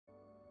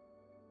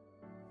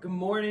Good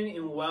morning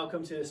and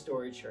welcome to the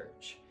Story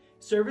Church.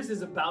 Service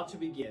is about to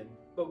begin,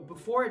 but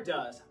before it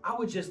does, I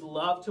would just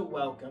love to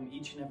welcome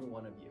each and every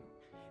one of you.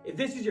 If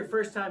this is your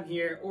first time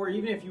here, or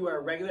even if you are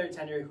a regular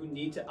attender who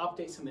need to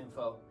update some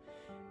info,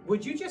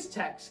 would you just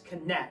text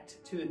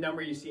CONNECT to the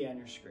number you see on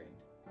your screen?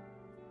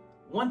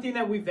 One thing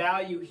that we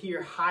value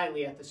here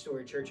highly at the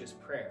Story Church is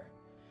prayer.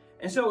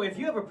 And so if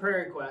you have a prayer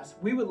request,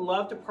 we would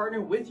love to partner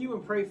with you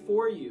and pray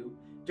for you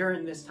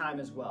during this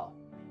time as well.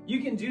 You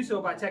can do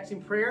so by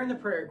texting prayer and the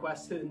prayer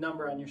request to the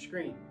number on your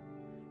screen.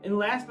 And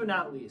last but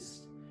not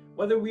least,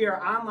 whether we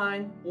are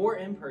online or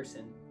in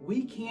person,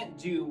 we can't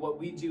do what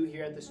we do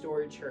here at the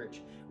Story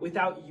Church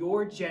without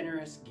your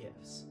generous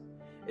gifts.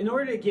 In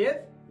order to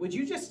give, would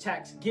you just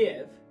text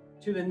GIVE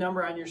to the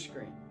number on your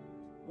screen?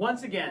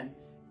 Once again,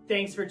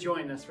 thanks for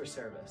joining us for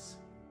service.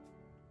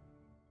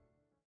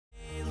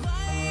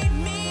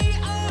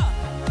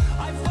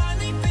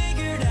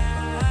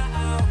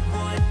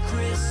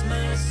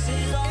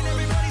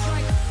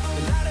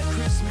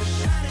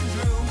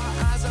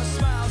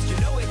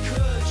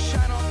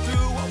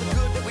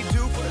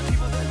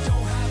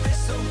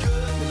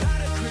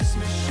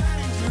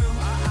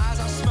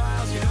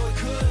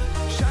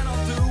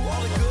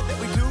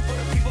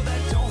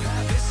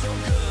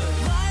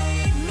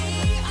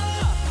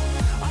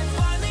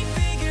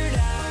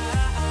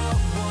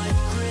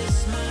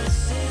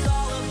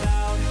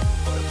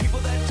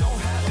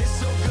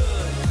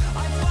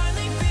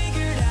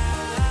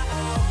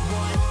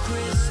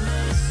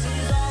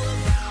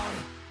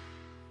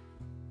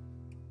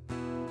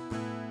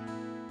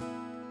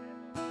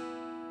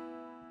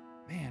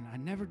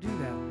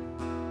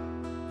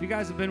 If you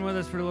guys have been with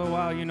us for a little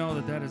while, you know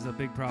that is a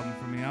big problem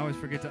for me. I always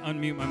forget to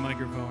unmute my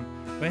microphone.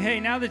 But hey,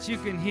 now that you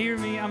can hear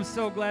me, I'm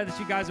so glad that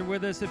you guys are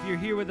with us. If you're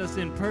here with us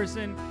in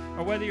person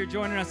or whether you're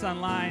joining us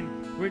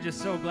online, we're just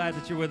so glad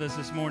that you're with us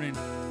this morning.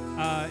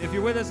 If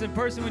you're with us in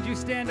person, would you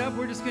stand up?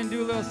 We're just going to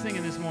do a little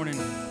singing this morning.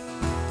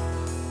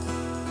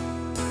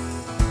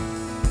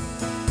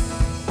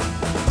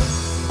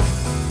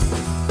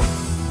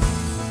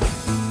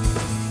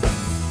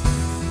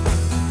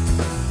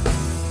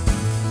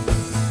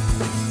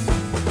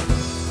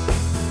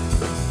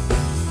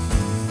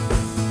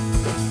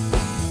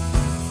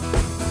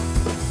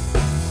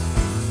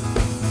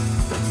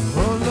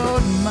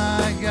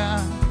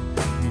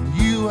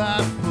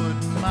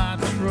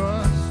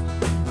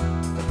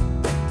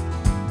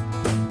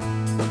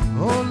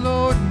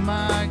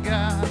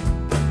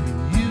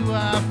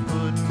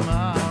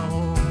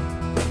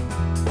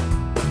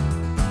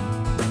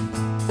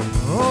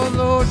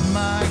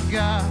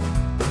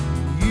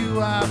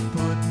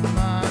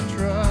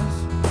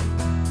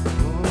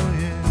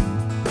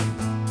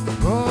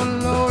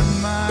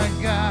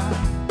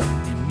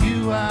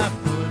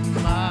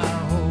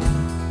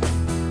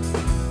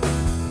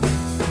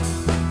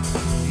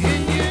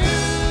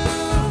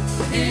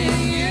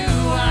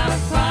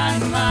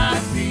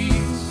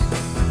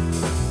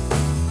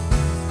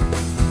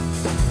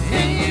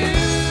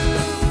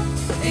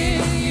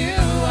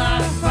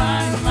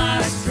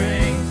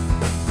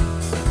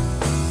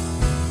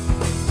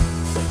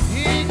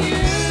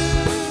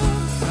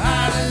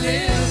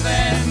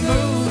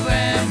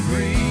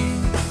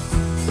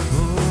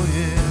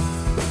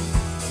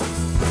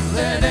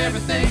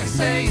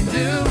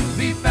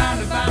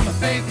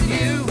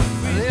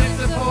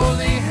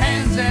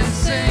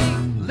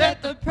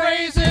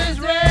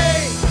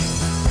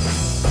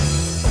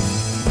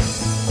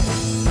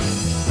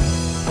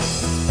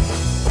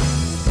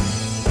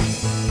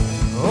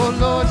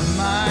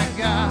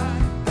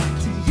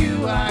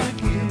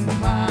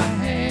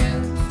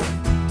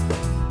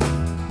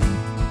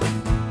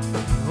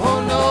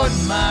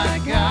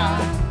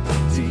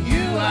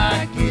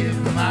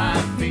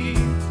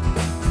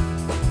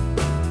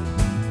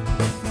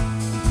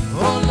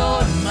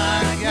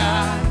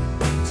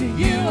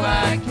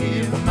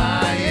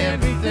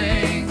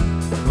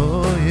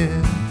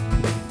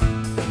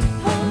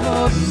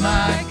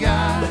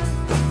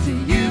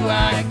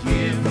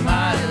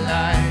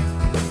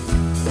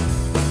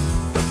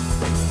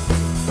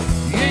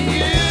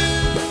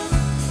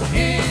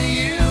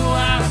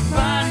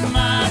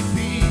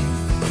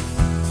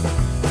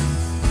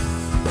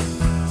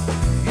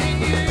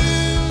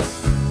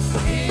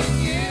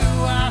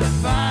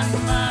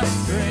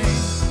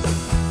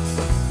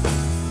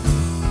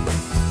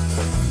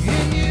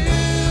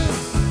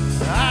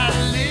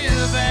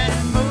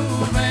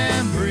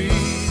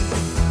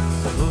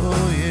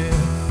 Oh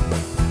yeah.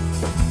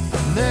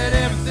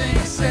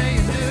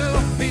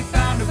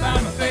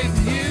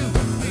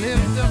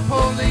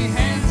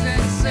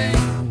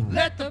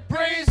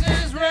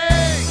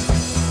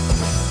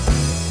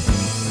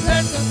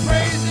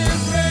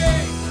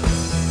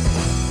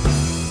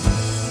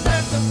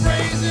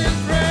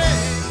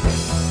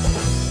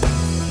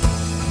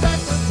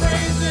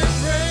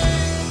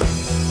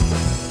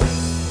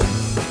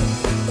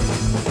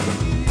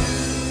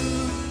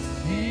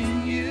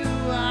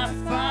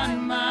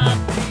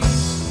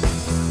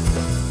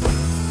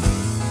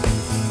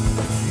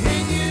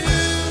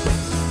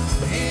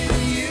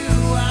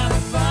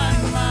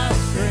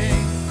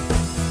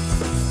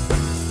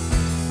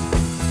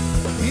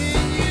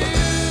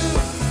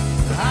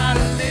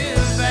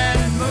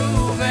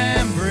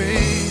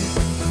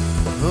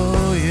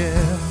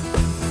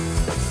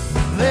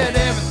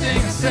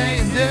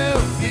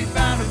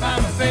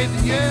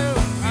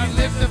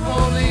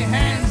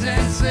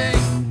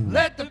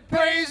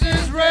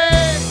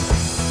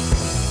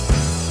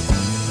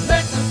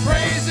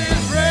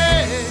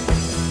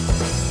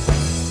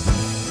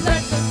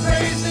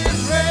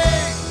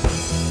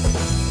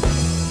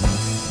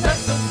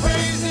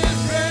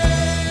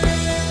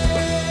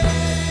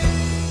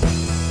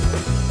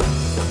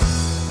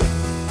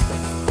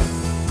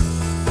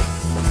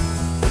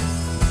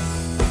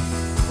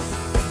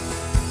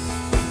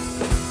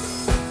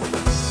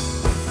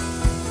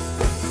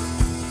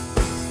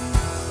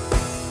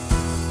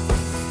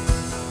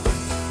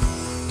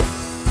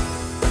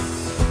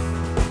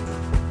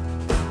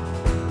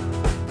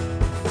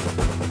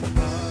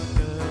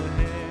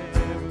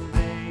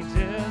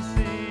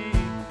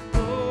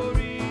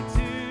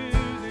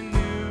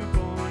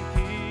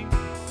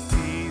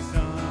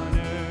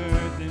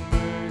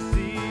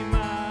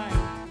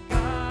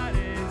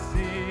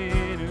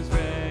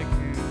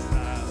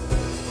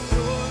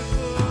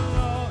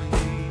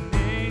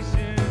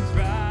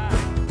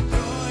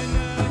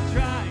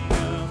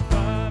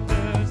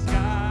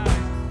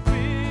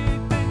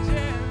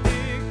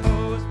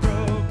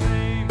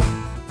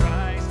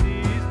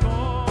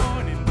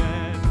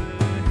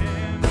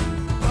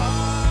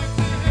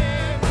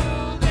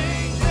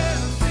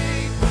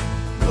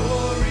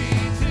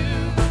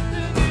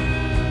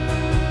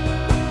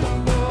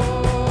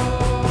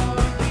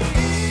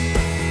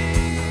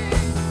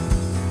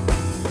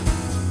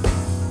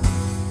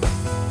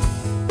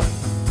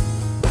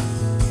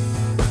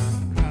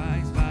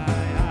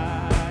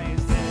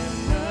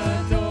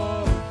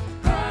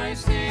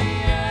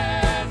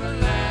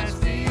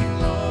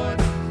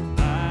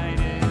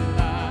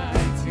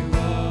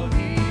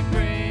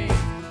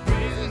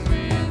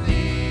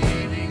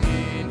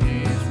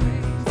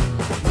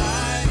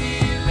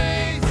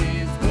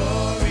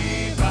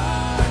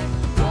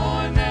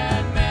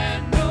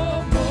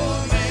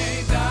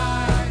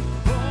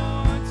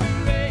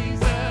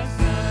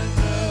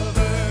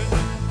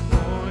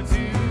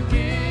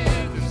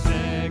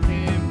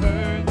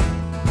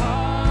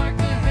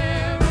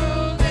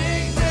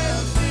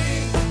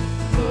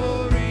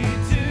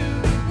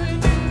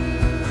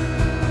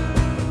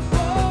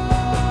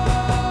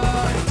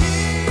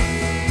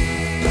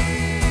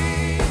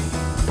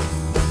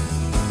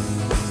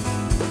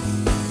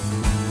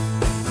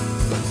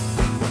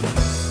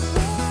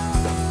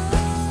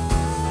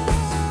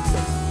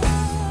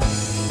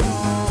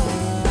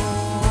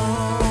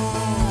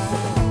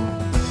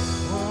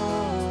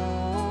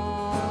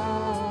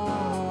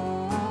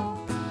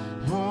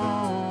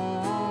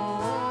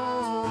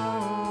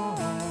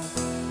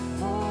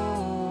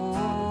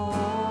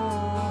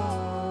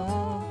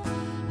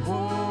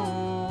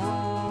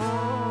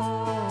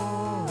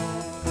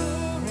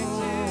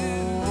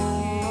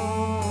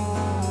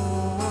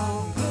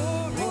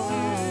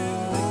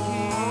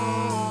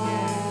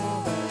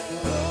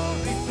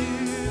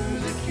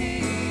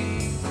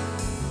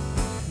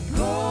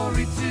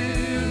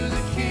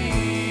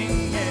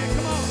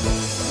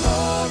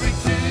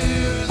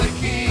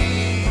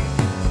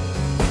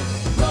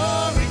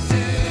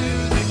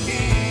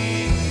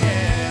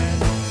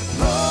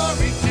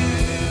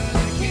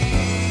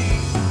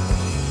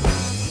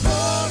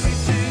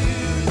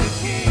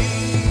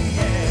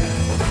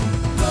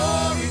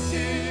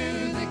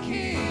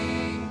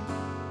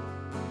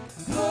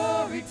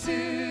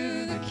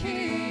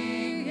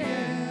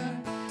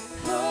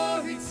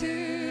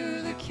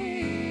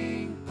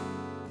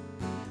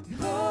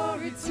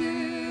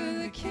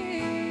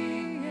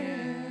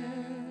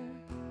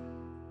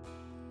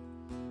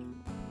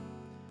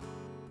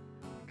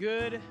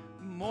 Good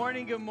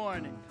morning, good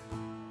morning.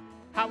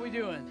 How we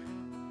doing?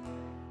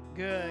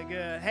 Good,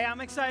 good. Hey, I'm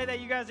excited that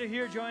you guys are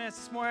here joining us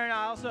this morning.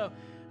 I also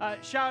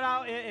shout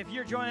out if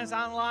you're joining us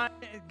online.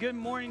 Good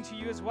morning to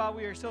you as well.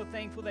 We are so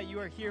thankful that you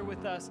are here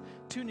with us,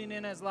 tuning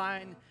in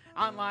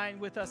online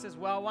with us as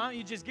well. Why don't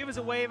you just give us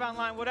a wave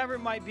online, whatever it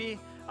might be.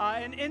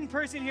 And in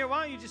person here,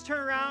 why don't you just turn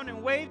around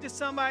and wave to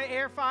somebody,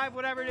 Air 5,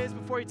 whatever it is,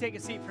 before you take a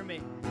seat from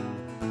me.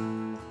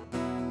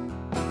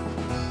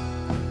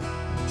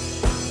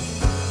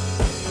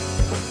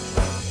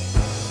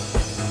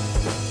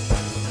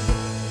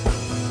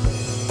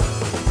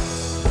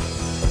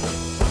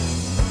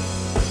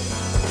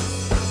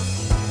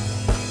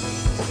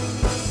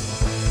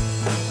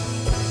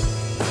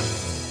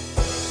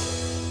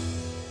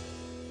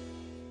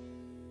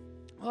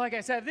 Like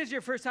I said, if this is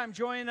your first time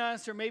joining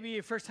us, or maybe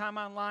your first time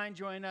online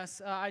joining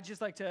us, I'd just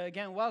like to,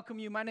 again, welcome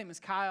you. My name is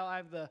Kyle. I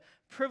have the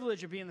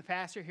privilege of being the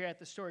pastor here at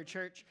the Story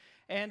Church.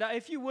 And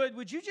if you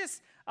would you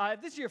just,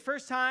 if this is your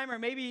first time, or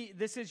maybe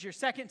this is your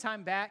second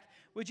time back,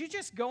 would you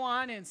just go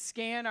on and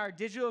scan our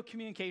digital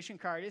communication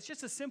card? It's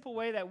just a simple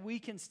way that we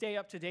can stay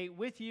up to date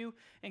with you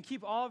and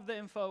keep all of the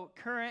info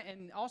current,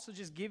 and also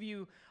just give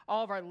you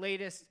all of our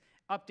latest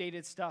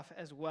updated stuff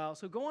as well.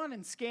 So go on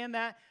and scan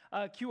that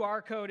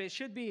QR code. It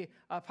should be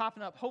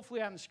popping up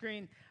hopefully on the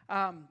screen.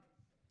 And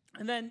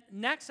then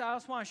next, I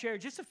also want to share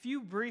just a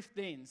few brief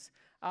things.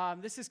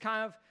 This is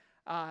kind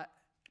of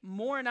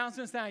more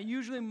announcements than I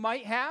usually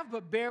might have,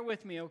 but bear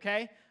with me,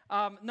 okay?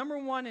 Number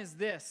one is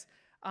this,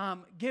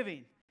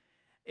 giving.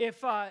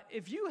 If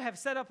you have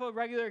set up a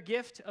regular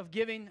gift of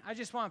giving, I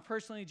just want to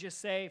personally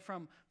just say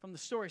from the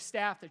Story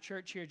staff, the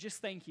church here,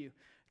 just thank you.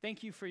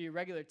 Thank you for your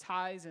regular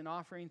tithes and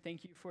offering.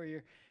 Thank you for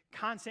your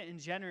constant and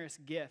generous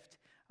gift.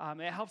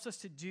 It helps us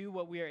to do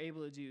what we are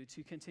able to do,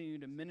 to continue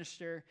to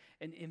minister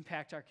and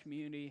impact our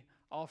community,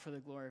 all for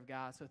the glory of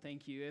God. So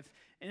thank you.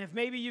 If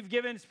maybe you've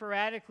given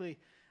sporadically,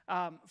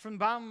 from the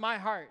bottom of my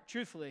heart,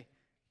 truthfully,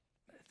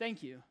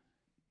 thank you.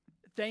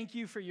 Thank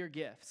you for your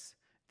gifts.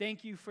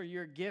 Thank you for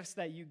your gifts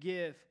that you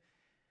give,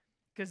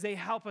 because they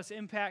help us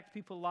impact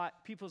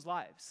people's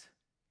lives.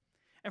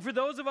 And for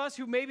those of us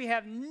who maybe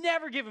have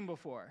never given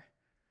before,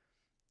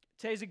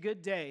 today's a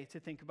good day to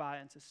think about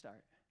it and to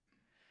start.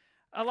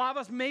 A lot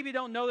of us maybe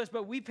don't know this,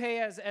 but we pay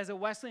as a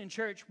Wesleyan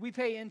church, we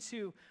pay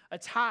into a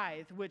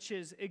tithe,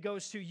 it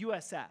goes to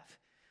USF.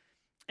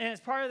 And as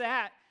part of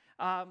that,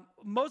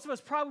 most of us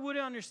probably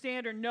wouldn't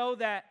understand or know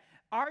that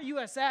our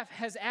USF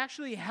has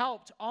actually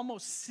helped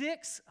almost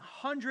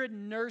 600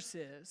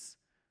 nurses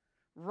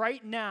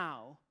right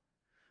now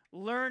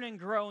learn and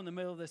grow in the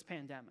middle of this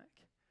pandemic.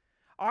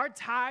 Our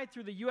tithe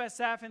through the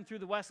USF and through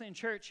the Wesleyan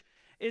Church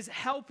is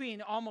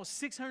helping almost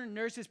 600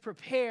 nurses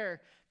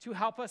prepare to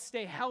help us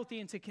stay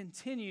healthy and to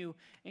continue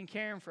in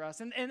caring for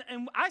us. And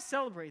I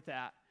celebrate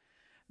that,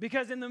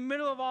 because in the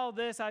middle of all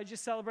this, I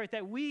just celebrate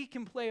that we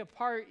can play a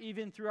part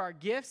even through our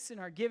gifts and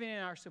our giving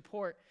and our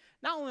support,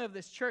 not only of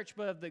this church,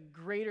 but of the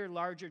greater,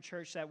 larger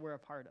church that we're a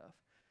part of.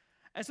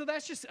 And so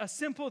that's just a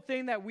simple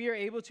thing that we are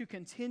able to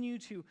continue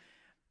to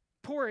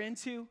pour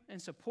into and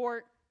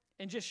support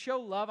and just show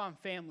love on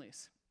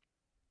families.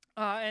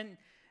 And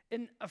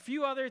a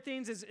few other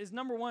things is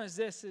number one is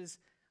this,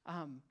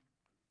 I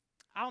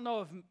don't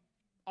know if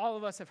all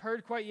of us have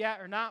heard quite yet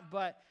or not,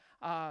 but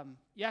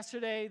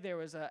yesterday there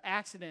was an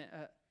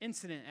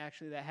incident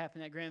actually that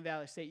happened at Grand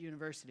Valley State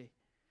University.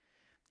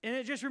 And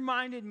it just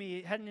reminded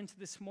me heading into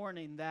this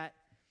morning that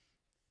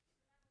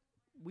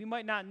we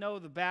might not know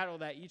the battle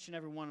that each and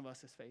every one of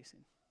us is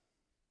facing.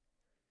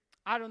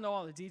 I don't know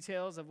all the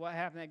details of what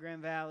happened at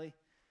Grand Valley,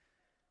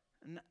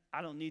 and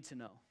I don't need to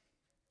know.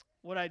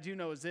 What I do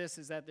know is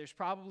that there's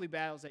probably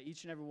battles that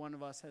each and every one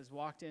of us has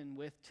walked in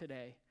with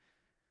today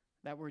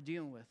that we're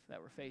dealing with,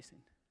 that we're facing.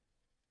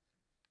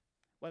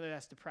 Whether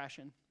that's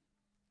depression,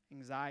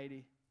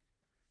 anxiety,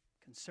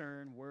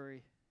 concern,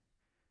 worry.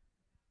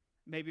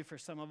 Maybe for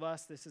some of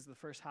us, this is the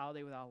first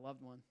holiday without a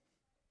loved one.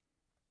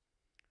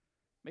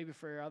 Maybe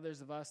for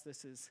others of us,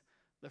 this is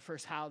the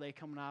first holiday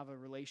coming out of a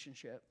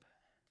relationship.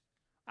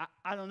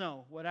 I don't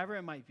know. Whatever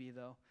it might be,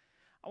 though,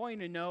 I want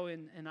you to know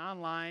in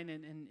online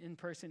and in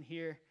person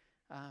here,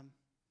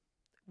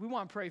 we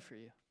want to pray for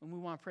you, and we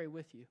want to pray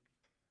with you.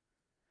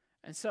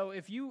 And so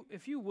if you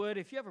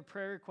have a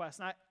prayer request,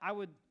 and I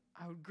would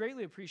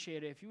greatly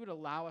appreciate it if you would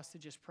allow us to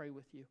just pray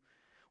with you.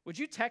 Would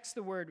you text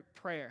the word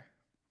prayer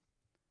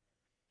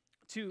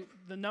to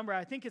the number,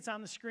 I think it's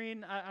on the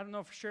screen, I don't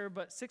know for sure,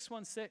 but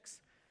 616-259-5757.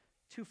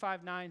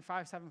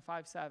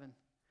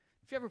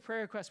 If you have a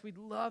prayer request, we'd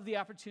love the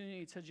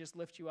opportunity to just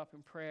lift you up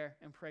in prayer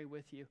and pray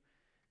with you.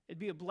 It'd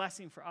be a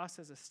blessing for us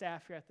as a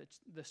staff here at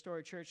the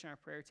Story Church and our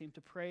prayer team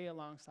to pray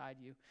alongside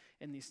you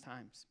in these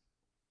times.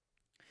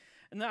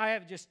 And then I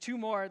have just two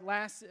more.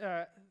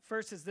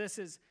 First is this,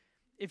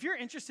 if you're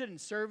interested in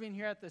serving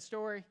here at the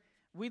Story,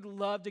 we'd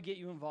love to get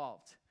you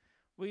involved.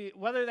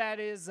 Whether that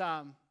is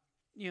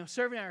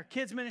serving our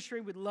kids ministry,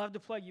 we'd love to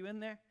plug you in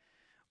there.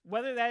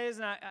 Whether that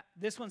is,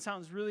 this one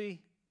sounds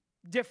really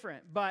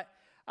different, but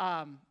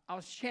I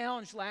was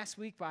challenged last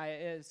week by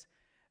it, is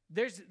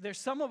there's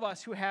some of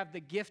us who have the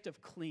gift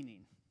of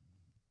cleaning.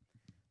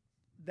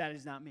 That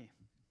is not me.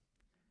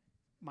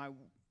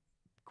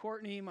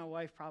 Courtney, my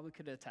wife, probably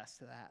could attest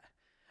to that.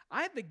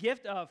 I have the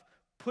gift of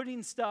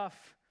putting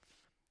stuff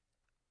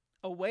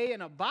away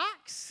in a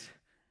box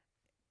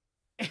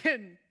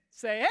and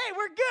say, hey,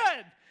 we're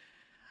good.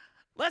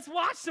 Let's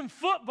watch some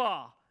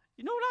football.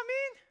 You know what I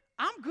mean?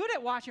 I'm good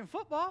at watching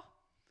football.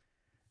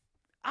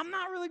 I'm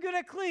not really good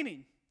at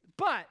cleaning.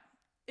 But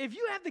if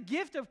you have the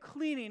gift of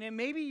cleaning, and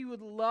maybe you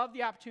would love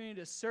the opportunity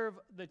to serve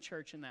the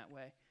church in that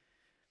way,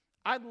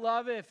 I'd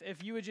love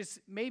if you would just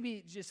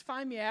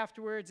find me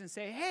afterwards and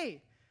say,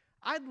 hey,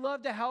 I'd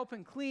love to help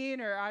and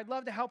clean, or I'd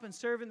love to help and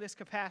serve in this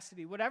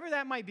capacity, whatever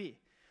that might be.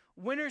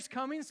 Winter's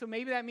coming, so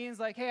maybe that means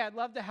like, hey, I'd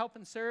love to help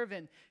and serve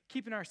in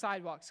keeping our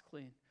sidewalks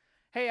clean.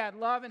 Hey, I'd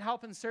love and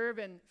help and serve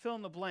and fill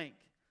in the blank.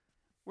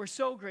 We're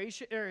so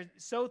gracious, or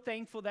so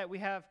thankful that we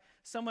have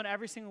someone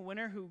every single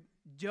winter who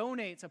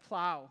donates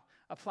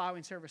a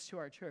plowing service to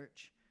our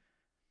church.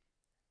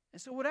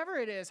 And so whatever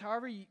it is,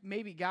 however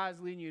maybe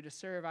God's leading you to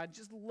serve, I'd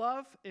just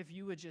love if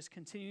you would just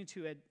continue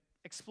to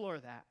explore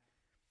that.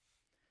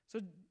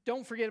 So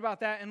don't forget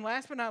about that. And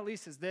last but not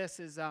least is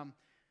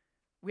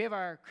we have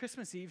our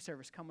Christmas Eve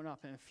service coming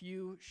up in a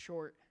few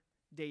short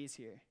days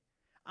here.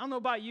 I don't know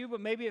about you,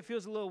 but maybe it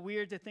feels a little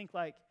weird to think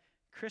like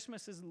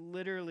Christmas is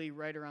literally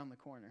right around the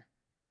corner.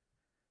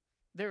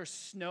 There was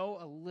snow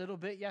a little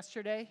bit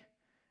yesterday,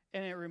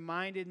 and it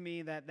reminded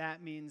me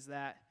that means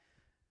that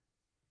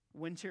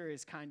winter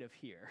is kind of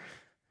here.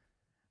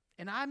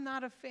 And I'm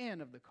not a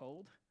fan of the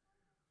cold.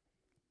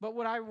 But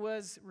what I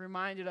was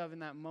reminded of in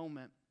that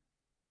moment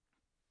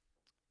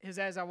is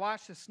as I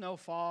watched the snow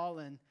fall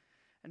and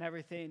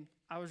everything,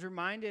 I was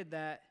reminded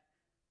that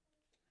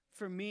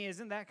for me,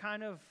 isn't that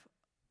kind of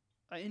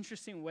an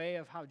interesting way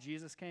of how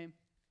Jesus came?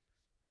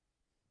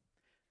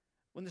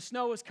 When the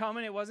snow was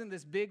coming, it wasn't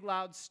this big,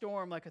 loud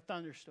storm like a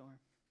thunderstorm.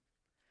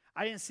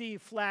 I didn't see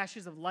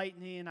flashes of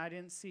lightning. I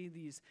didn't see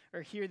these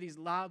or hear these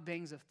loud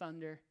bangs of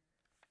thunder.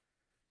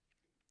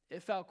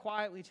 It fell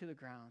quietly to the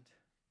ground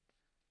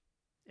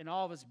in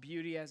all of its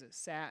beauty as it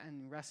sat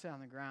and rested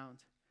on the ground.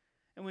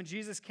 And when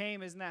Jesus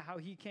came, isn't that how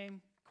he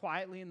came?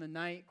 Quietly in the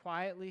night,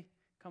 quietly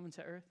coming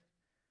to earth,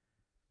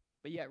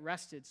 but yet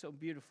rested so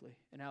beautifully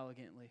and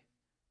elegantly,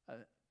 a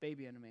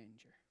baby in a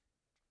manger.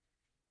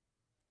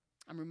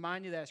 I'm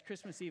reminded that as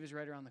Christmas Eve is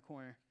right around the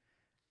corner,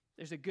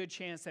 there's a good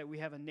chance that we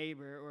have a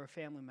neighbor or a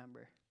family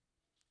member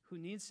who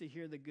needs to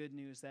hear the good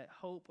news that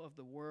hope of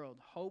the world,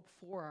 hope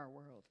for our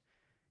world,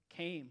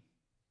 came.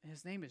 And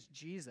his name is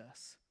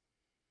Jesus.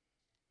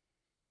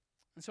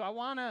 And so I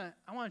want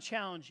to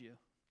challenge you,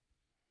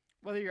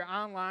 whether you're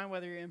online,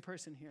 whether you're in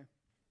person here.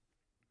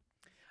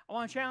 I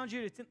want to challenge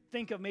you to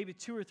think of maybe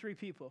 2 or 3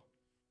 people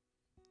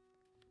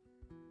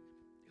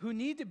who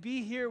need to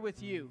be here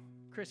with you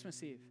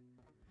Christmas Eve.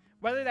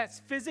 Whether that's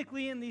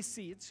physically in these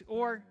seats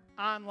or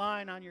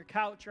online on your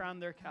couch or on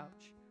their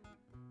couch.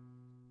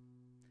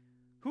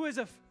 Who is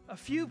a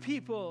few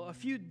people, a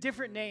few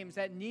different names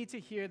that need to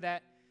hear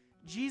that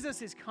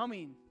Jesus is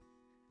coming.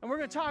 And we're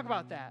going to talk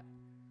about that.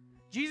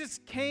 Jesus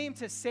came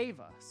to save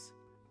us.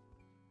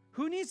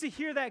 Who needs to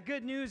hear that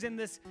good news in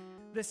this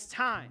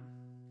time?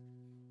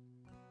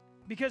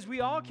 Because we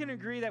all can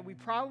agree that we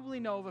probably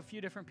know of a few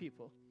different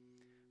people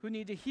who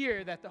need to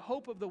hear that the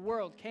hope of the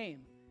world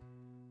came.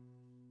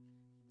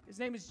 His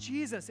name is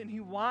Jesus, and he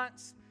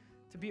wants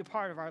to be a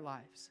part of our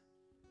lives.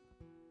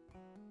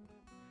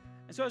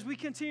 And so as we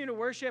continue to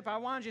worship, I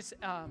want to just,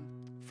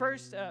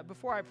 first,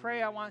 before I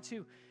pray, I want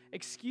to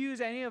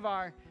excuse any of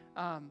our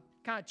kind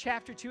of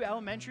chapter 2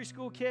 elementary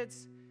school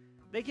kids.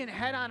 They can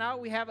head on out.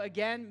 We have,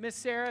 again, Miss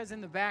Sarah is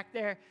in the back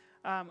there.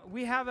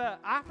 We have an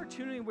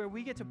opportunity where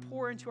we get to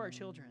pour into our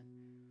children,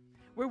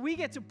 where we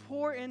get to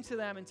pour into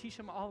them and teach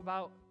them all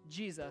about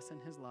Jesus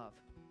and his love.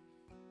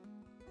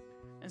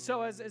 And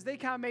so as they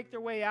kind of make their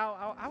way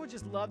out, I would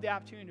just love the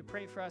opportunity to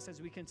pray for us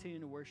as we continue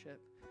to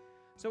worship.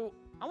 So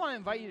I want to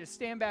invite you to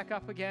stand back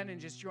up again and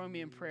just join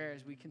me in prayer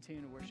as we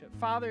continue to worship.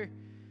 Father,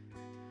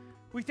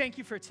 we thank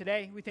you for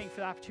today. We thank you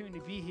for the opportunity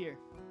to be here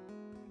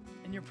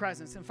in your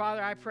presence. And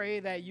Father, I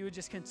pray that you would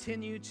just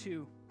continue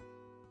to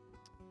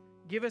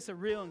give us a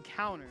real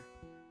encounter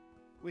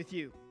with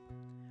you.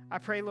 I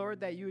pray, Lord,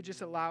 that you would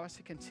just allow us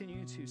to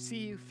continue to see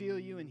you, feel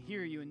you, and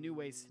hear you in new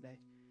ways today.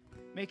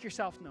 Make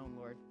yourself known,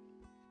 Lord.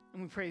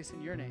 And we pray this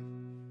in your name.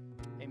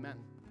 Amen.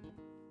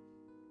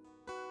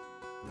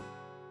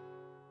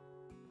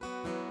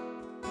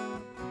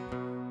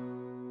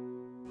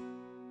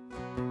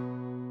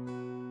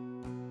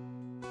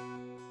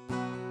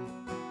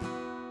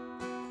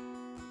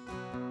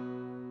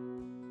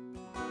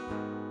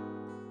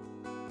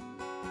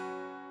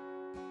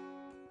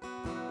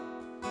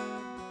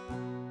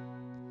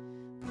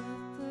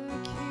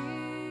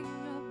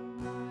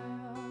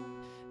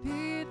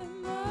 Be the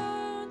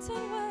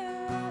mountain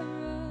where I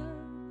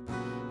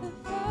run, the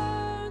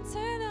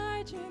fountain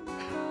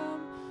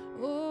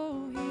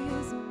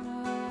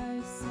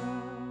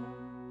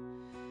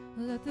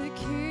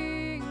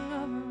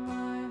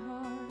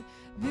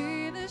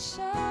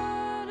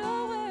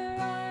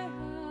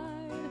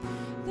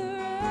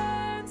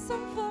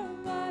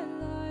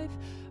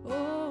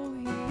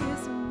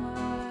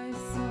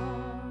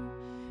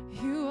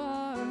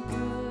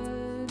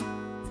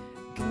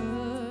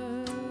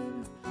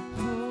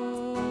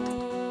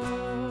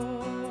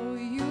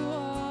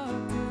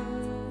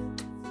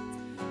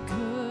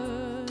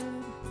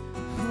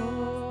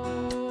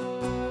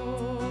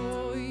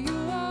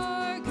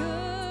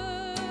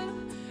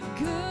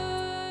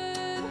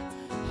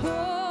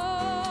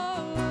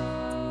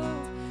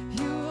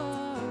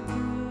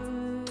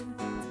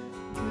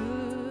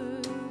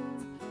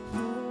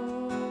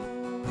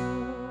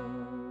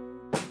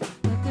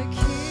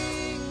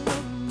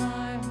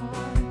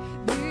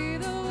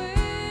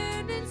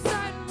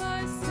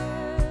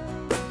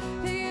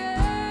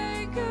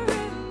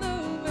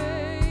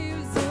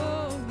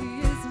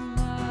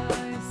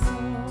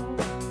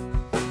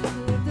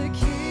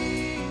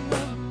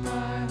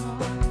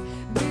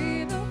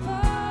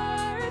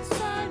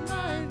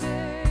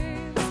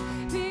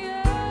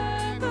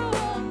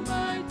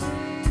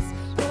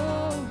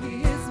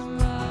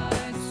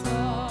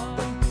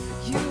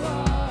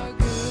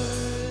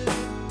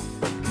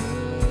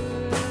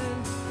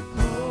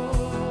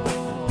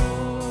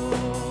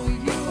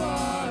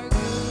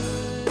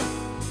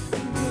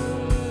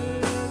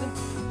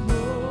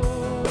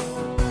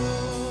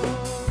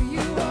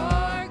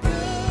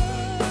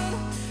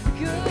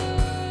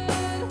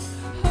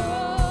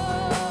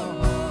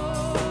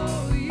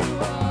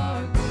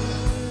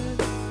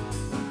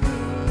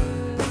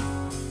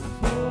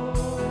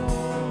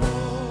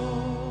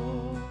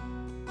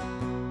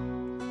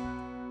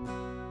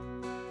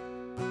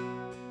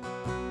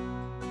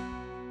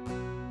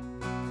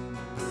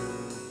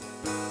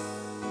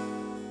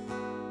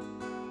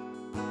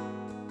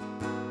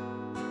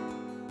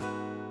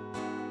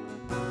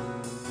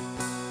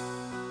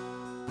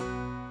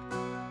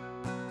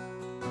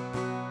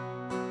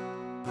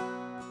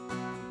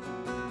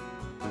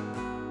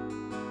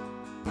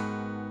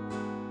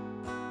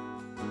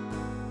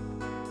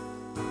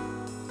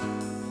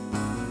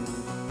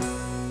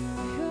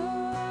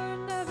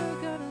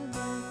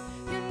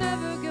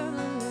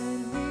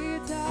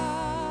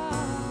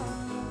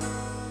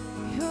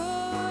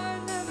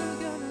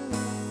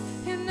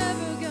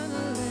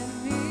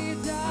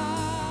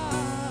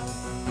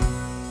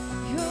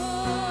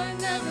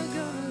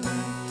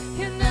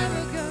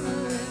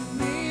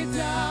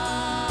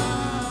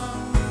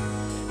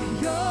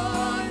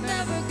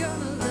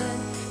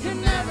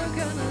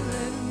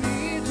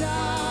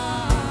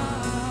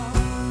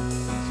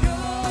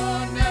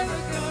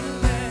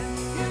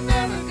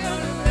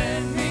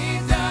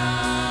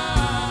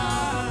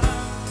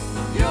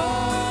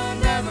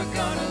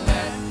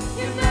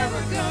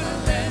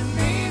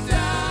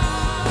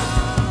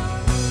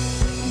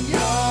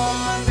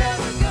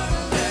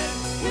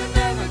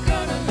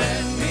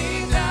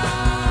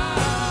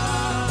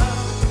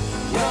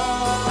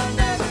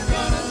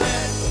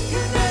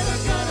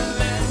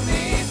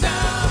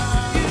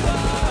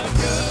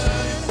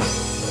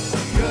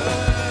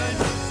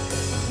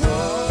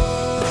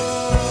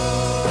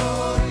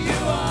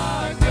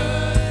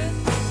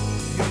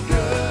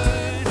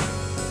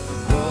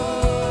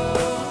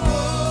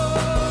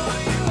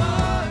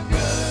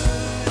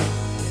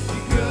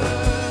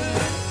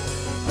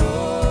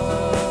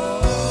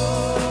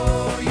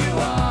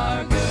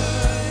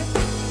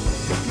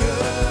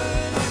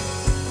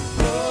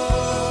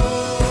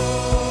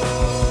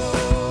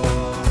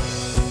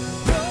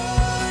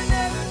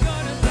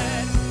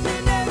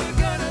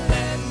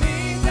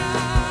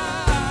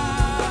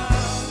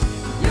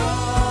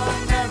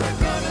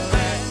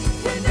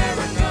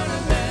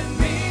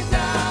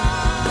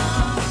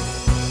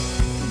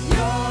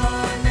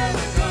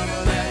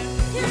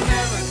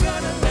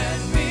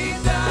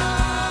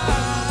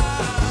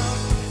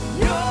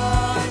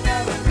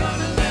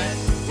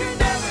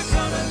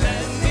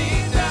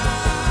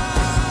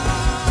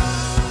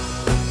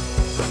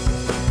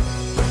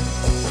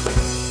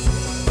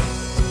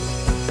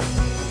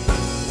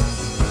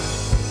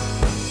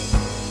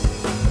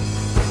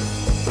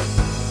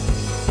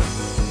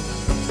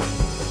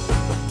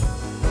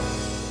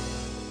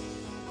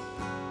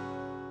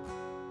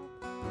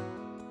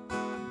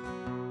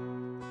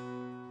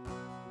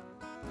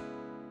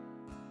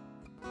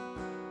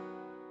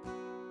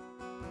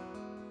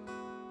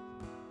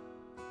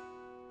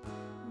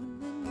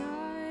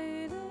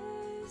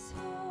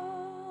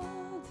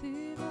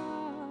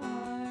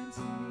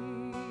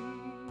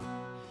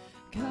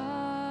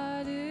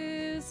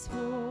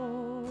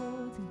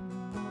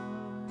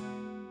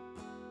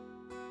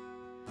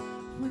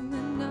When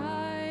the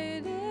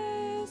night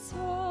is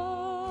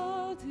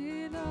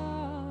holding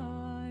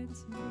on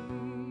to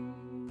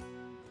me,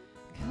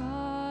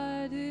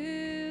 God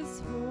is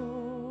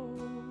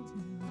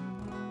holding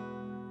on.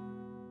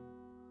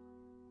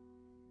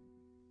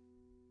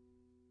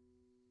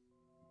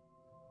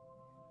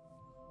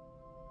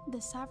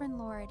 The sovereign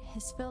Lord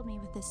has filled me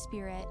with His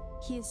Spirit.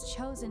 He has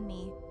chosen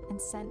me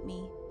and sent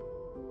me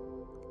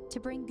to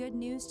bring good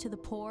news to the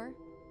poor,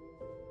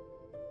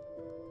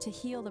 to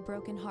heal the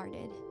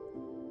brokenhearted,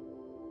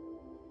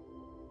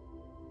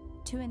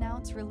 to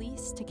announce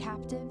release to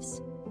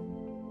captives,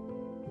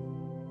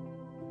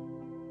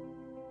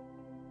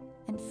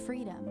 and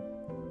freedom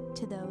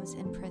to those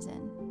in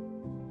prison.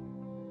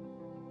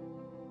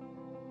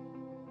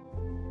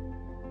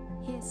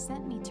 He has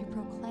sent me to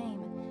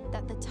proclaim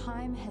that the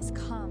time has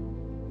come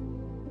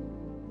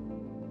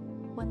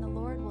when the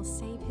Lord will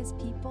save His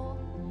people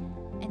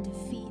and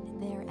defeat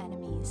their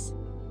enemies.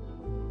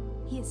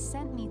 He has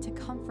sent me to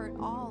comfort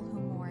all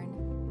who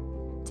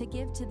mourn, to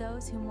give to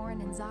those who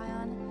mourn in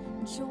Zion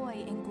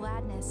joy and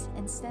gladness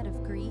instead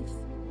of grief,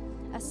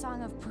 a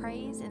song of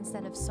praise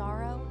instead of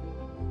sorrow.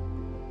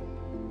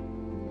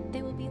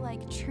 They will be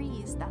like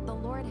trees that the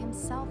Lord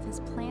Himself has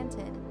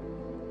planted.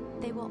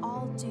 They will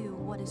all do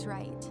what is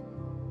right,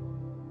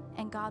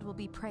 and God will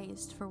be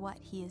praised for what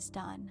He has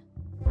done.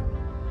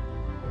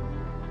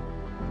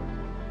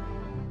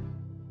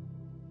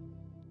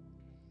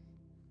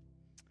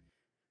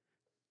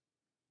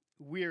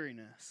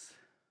 Weariness.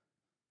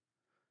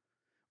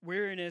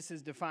 Weariness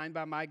is defined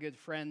by my good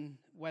friend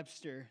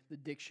Webster, the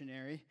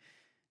dictionary,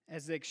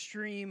 as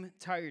extreme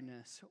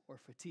tiredness or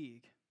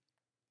fatigue.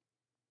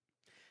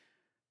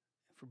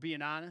 If we're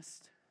being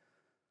honest,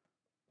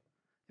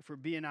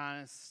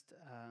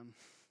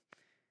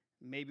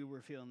 maybe we're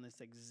feeling this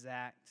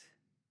exact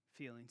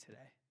feeling today.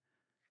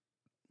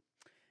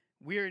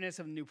 Weariness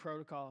of new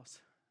protocols,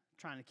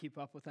 trying to keep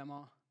up with them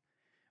all.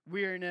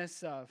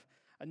 Weariness of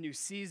a new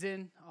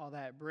season, all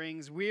that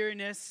brings.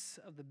 Weariness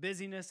of the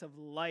busyness of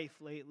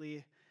life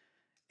lately.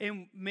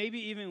 And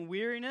maybe even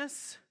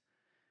weariness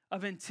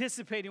of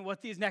anticipating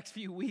what these next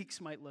few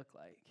weeks might look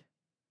like.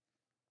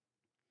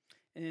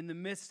 And in the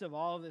midst of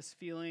all of this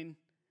feeling,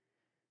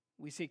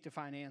 we seek to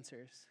find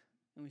answers.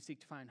 And we seek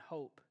to find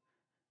hope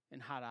in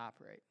how to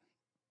operate.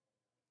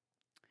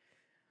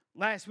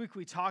 Last week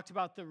we talked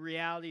about the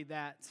reality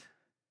that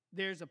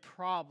there's a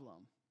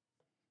problem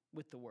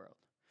with the world.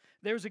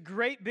 There's a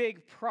great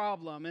big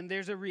problem, and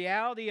there's a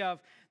reality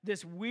of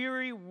this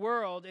weary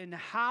world, and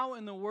how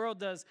in the world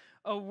does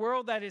a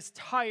world that is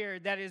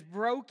tired, that is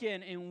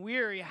broken and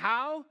weary,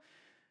 how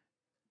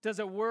does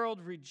a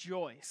world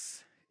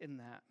rejoice in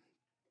that?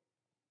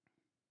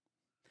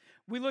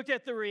 We looked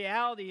at the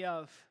reality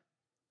of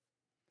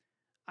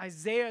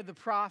Isaiah the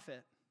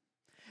prophet,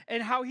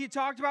 and how he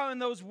talked about in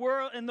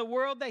the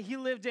world that he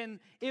lived in,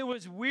 it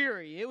was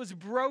weary, it was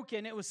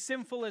broken, it was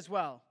sinful as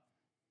well.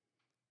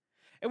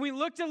 And we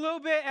looked a little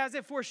bit as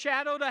it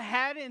foreshadowed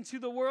ahead into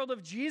the world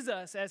of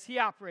Jesus as he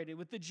operated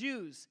with the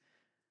Jews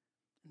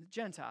and the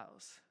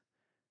Gentiles.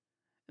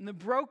 And the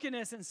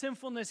brokenness and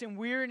sinfulness and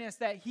weariness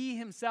that he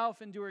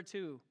himself endured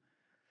too.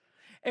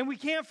 And we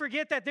can't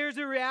forget that there's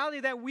a reality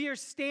that we are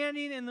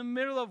standing in the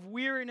middle of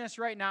weariness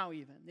right now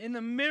even. In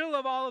the middle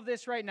of all of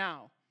this right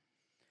now.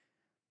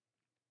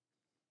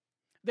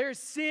 There's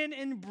sin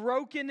and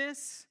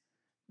brokenness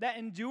that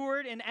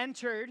endured and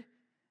entered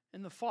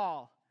in the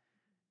fall.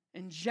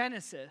 In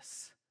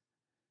Genesis,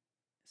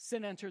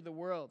 sin entered the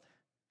world.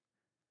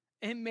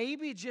 And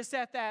maybe just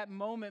at that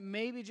moment,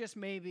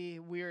 maybe,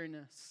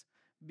 weariness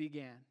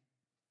began.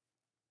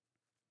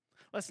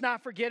 Let's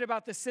not forget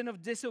about the sin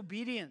of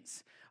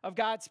disobedience of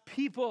God's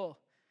people,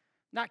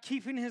 not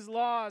keeping His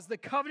laws, the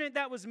covenant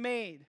that was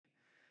made,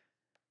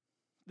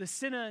 the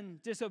sin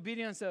and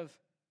disobedience of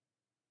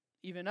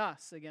even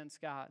us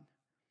against God.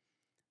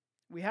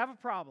 We have a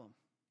problem.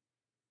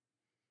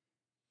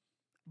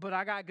 But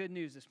I got good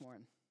news this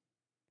morning.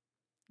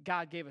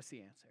 God gave us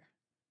the answer.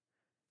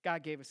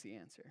 God gave us the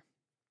answer.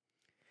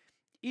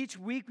 Each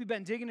week we've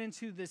been digging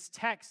into this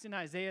text in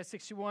Isaiah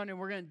 61, and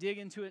we're going to dig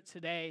into it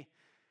today,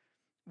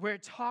 where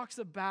it talks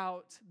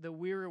about the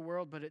weary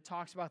world, but it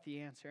talks about the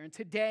answer. And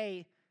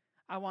today,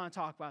 I want to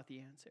talk about the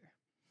answer.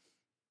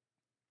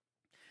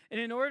 And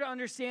in order to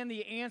understand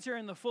the answer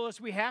in the fullest,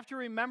 we have to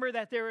remember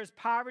that there is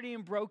poverty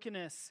and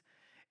brokenness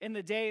in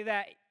the day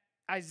that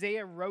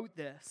Isaiah wrote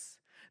this.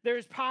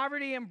 There's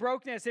poverty and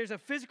brokenness. There's a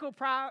physical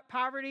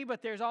poverty,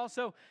 but there's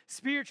also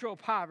spiritual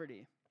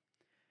poverty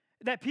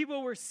that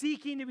people were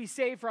seeking to be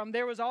saved from.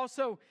 There was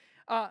also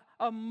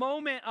a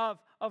moment of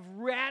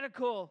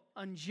radical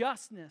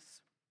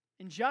injustice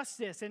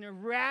and a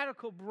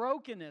radical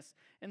brokenness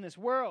in this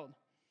world.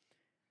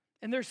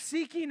 And they're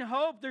seeking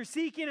hope. They're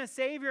seeking a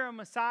Savior, a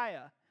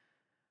Messiah.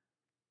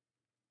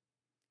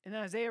 And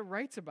Isaiah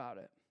writes about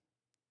it.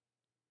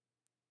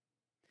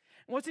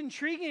 What's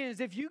intriguing is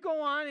if you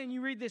go on and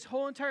you read this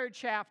whole entire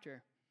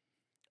chapter,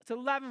 it's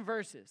 11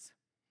 verses.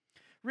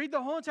 Read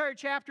the whole entire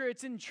chapter.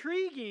 It's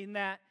intriguing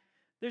that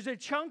there's a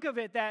chunk of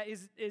it that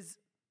is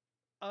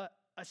a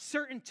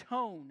certain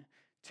tone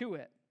to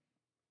it.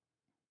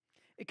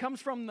 It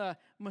comes from the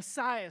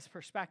Messiah's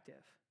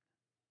perspective.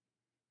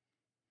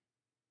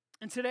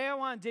 And today I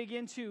want to dig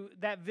into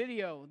that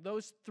video,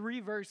 those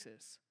 3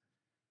 verses.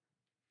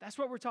 That's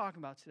what we're talking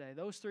about today,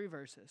 those 3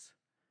 verses.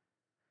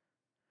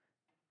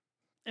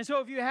 And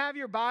so if you have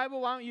your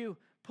Bible, why don't you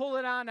pull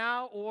it on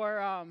out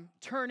or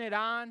turn it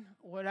on,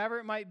 whatever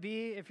it might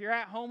be. If you're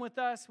at home with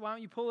us, why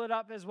don't you pull it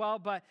up as well.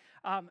 But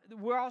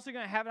we're also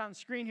going to have it on the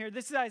screen here.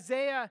 This is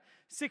Isaiah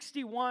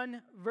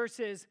 61,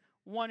 verses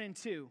 1 and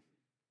 2.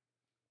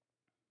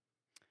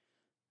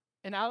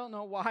 And I don't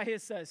know why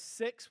it says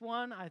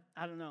 6:1.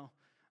 I don't know.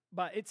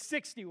 But it's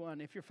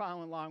 61 if you're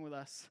following along with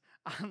us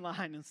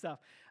online and stuff.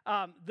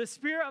 The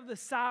Spirit of the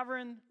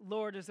sovereign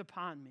Lord is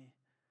upon me,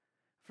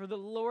 for the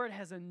Lord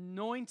has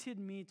anointed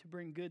me to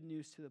bring good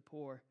news to the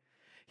poor.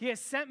 He has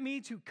sent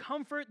me to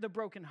comfort the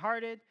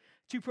brokenhearted,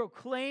 to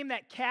proclaim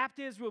that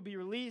captives will be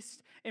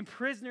released and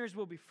prisoners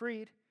will be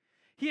freed.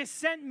 He has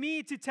sent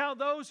me to tell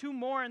those who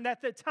mourn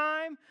that the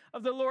time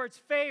of the Lord's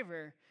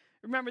favor.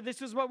 Remember,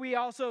 this is what we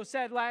also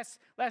said last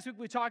week.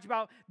 We talked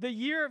about the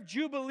year of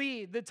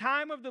Jubilee. The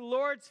time of the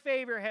Lord's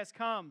favor has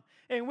come,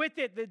 and with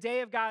it, the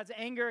day of God's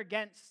anger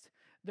against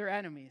their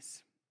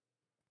enemies.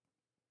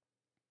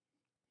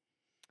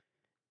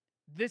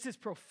 This is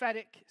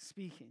prophetic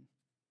speaking.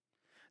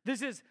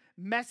 This is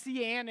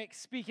messianic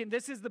speaking.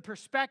 This is the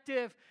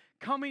perspective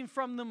coming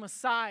from the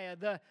Messiah,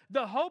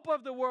 the hope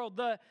of the world,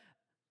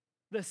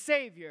 the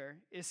Savior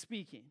is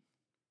speaking.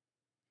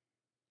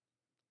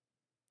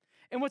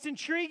 And what's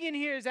intriguing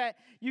here is that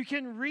you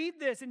can read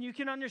this and you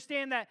can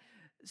understand that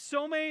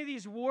so many of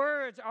these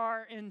words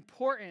are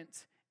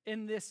important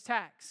in this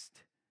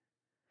text.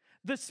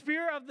 The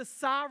Spirit of the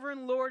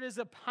sovereign Lord is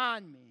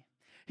upon me.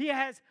 He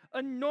has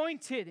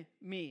anointed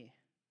me.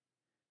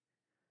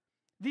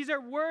 These are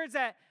words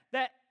that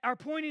are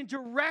pointing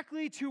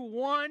directly to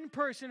one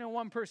person and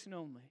one person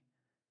only,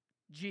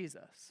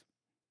 Jesus.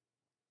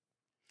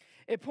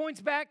 It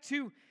points back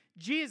to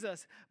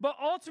Jesus, but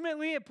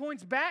ultimately it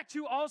points back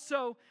to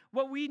also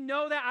what we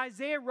know that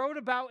Isaiah wrote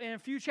about in a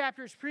few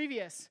chapters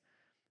previous,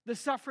 the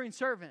suffering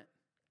servant.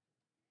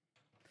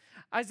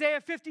 Isaiah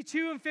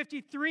 52 and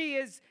 53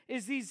 is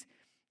these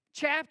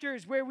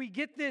chapters where we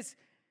get this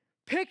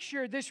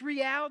picture, this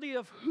reality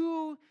of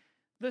who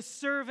the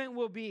servant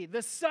will be,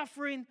 the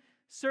suffering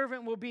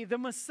servant will be, the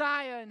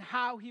Messiah and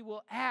how he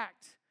will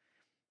act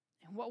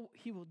and what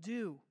he will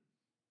do.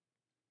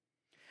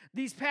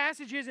 These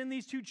passages in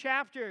these 2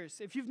 chapters,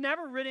 if you've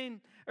never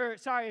read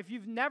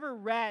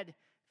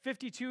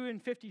 52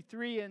 and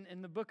 53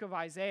 in the book of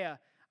Isaiah,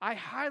 I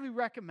highly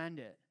recommend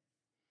it.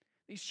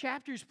 These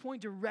chapters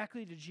point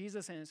directly to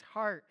Jesus and his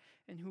heart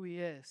and who he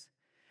is.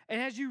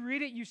 And as you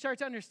read it, you start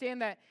to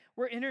understand that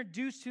we're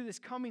introduced to this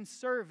coming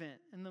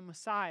servant and the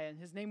Messiah, and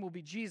his name will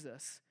be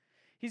Jesus.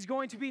 He's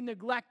going to be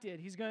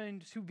neglected. He's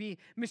going to be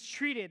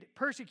mistreated,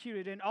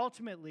 persecuted, and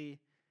ultimately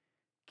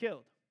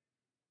killed.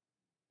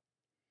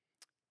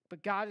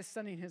 But God is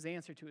sending his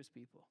answer to his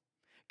people.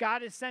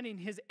 God is sending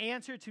his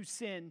answer to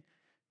sin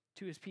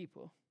to his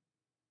people.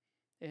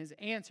 And his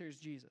answer is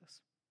Jesus.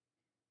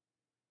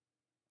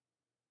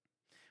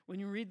 When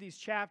you read these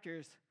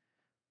chapters,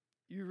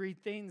 you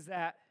read things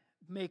that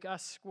make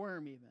us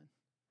squirm even.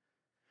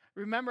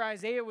 Remember,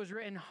 Isaiah was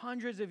written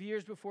hundreds of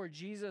years before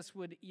Jesus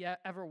would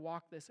ever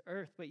walk this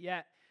earth, but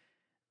yet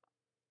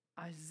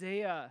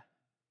Isaiah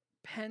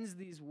pens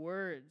these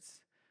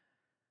words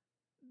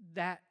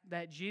that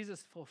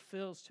Jesus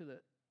fulfills to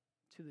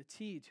the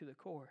T, to the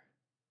core.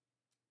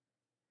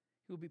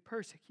 He will be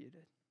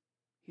persecuted.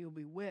 He will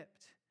be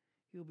whipped.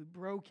 He will be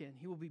broken.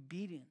 He will be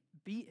beaten.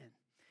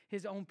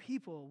 His own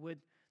people would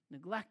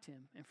neglect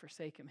him and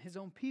forsake him. His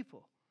own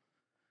people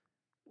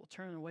will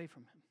turn away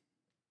from him.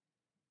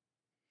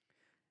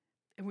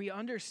 And we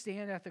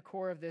understand at the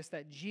core of this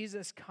that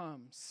Jesus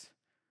comes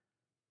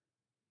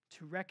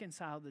to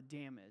reconcile the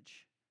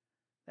damage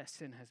that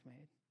sin has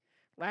made.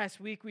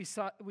 Last week we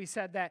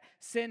said that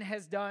sin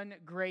has done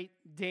great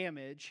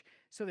damage,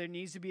 so there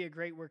needs to be a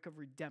great work of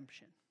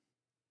redemption.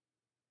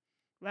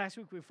 Last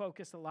week we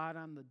focused a lot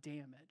on the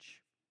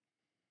damage,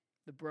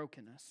 the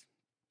brokenness.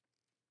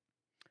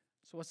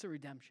 So what's the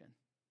redemption?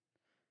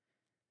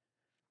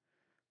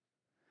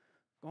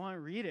 Go on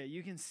and read it.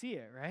 You can see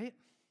it, right?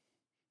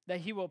 That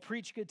he will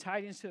preach good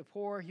tidings to the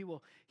poor. He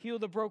will heal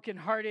the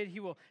brokenhearted. He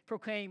will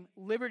proclaim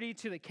liberty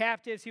to the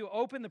captives. He will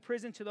open the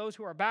prison to those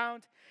who are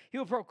bound. He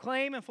will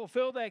proclaim and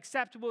fulfill the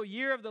acceptable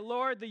year of the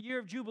Lord, the year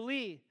of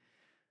Jubilee.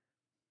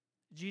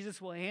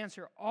 Jesus will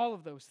answer all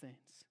of those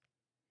things.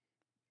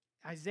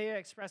 Isaiah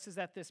expresses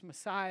that this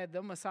Messiah,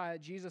 the Messiah,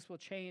 Jesus, will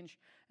change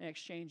and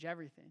exchange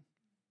everything.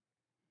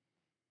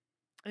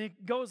 And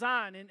it goes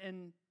on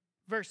in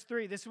verse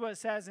 3. This is what it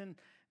says in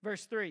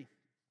verse 3.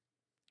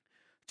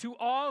 To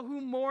all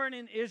who mourn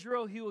in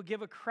Israel, he will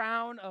give a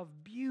crown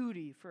of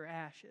beauty for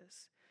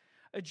ashes,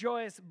 a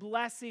joyous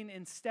blessing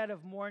instead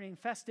of mourning,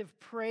 festive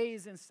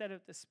praise instead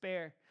of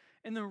despair.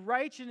 In the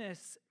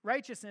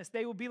righteousness,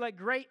 they will be like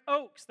great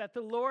oaks that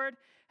the Lord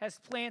has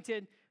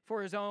planted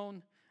for his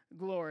own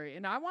glory.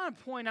 And I want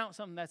to point out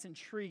something that's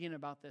intriguing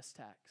about this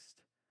text.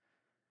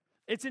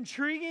 It's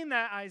intriguing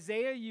that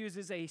Isaiah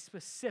uses a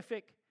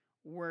specific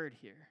word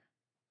here.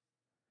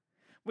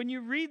 When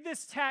you read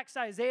this text,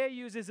 Isaiah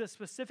uses a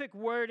specific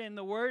word, and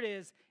the word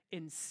is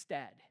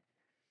instead.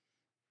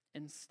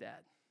 Instead.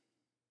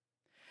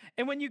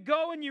 And when you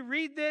go and you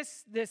read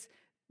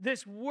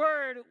this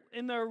word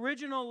in the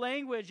original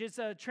language, it's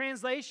a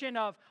translation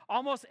of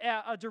almost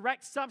a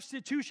direct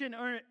substitution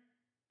or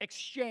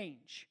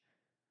exchange.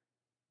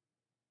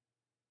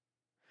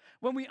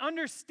 When we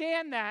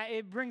understand that,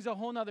 it brings a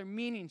whole nother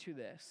meaning to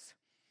this.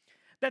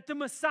 That the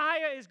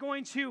Messiah is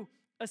going to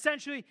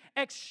essentially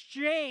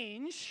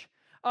exchange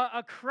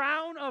a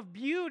crown of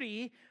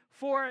beauty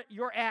for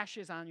your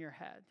ashes on your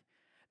head.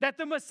 That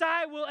the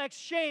Messiah will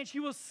exchange, he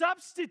will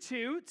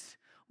substitute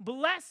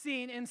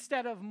blessing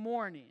instead of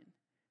mourning.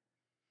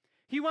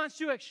 He wants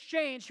to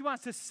exchange, he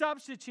wants to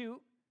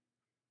substitute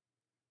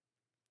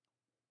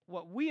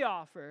what we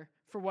offer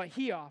for what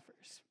he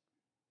offers.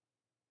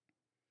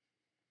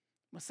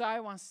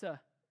 Messiah wants to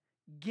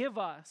give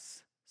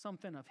us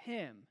something of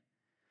him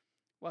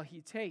while he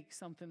takes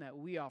something that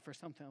we offer,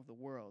 something of the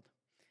world.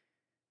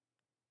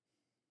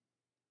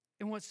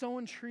 And what's so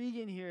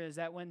intriguing here is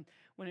that when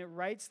it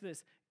writes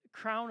this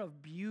crown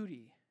of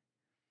beauty,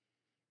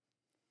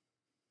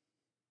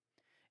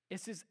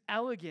 it's this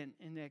elegant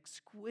and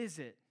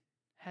exquisite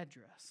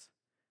headdress.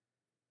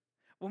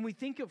 When we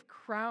think of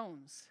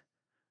crowns,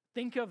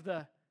 think of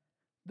the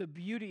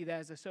beauty that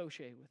is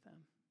associated with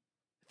them.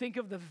 Think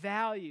of the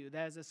value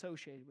that is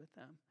associated with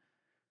them.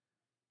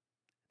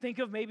 Think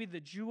of maybe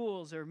the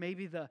jewels or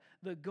maybe the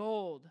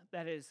gold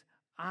that is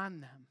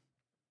on them.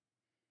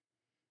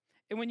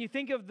 And when you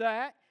think of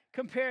that,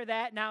 compare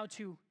that now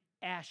to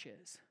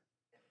ashes.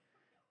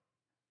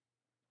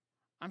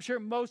 I'm sure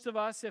most of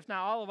us, if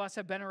not all of us,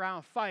 have been around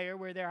a fire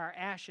where there are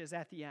ashes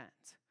at the end.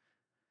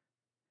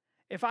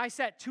 If I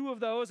set two of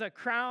those, a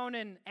crown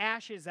and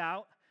ashes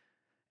out,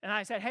 and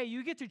I said, hey,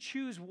 you get to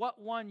choose what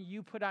one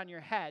you put on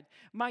your head,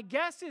 my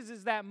guess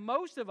is that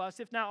most of us,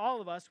 if not all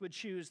of us, would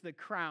choose the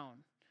crown.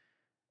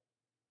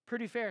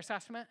 Pretty fair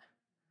assessment?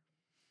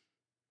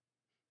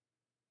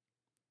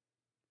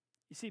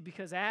 You see,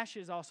 because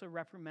ashes also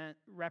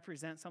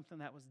represent something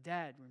that was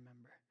dead,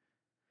 remember.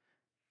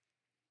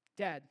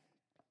 Dead.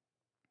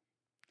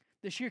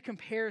 The sheer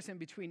comparison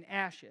between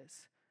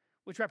ashes,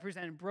 which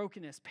represented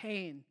brokenness,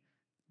 pain,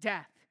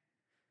 death,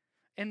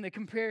 and the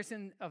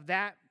comparison of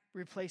that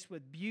replaced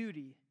with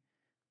beauty,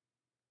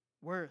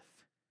 worth,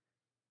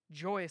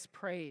 joyous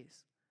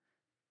praise.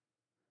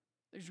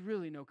 There's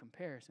really no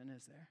comparison,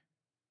 is there?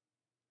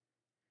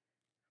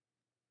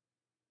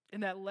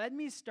 And that led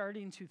me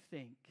starting to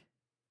think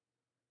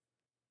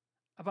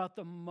about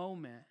the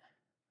moment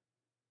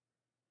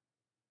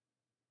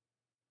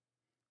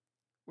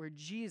where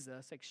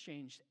Jesus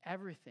exchanged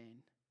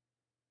everything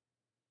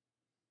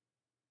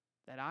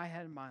that I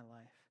had in my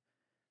life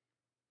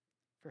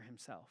for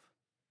himself.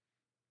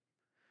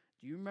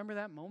 Do you remember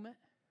that moment?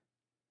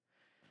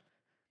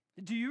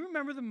 Do you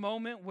remember the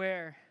moment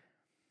where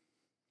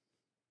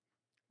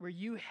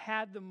you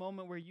had the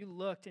moment where you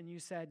looked and you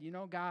said, you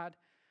know, God,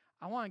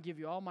 I want to give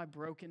you all my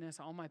brokenness,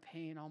 all my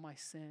pain, all my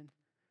sin.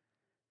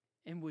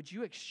 And would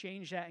you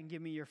exchange that and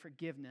give me your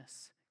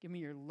forgiveness? Give me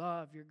your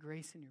love, your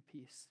grace, and your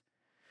peace.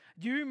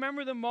 Do you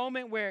remember the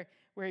moment where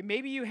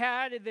maybe you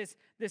had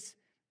this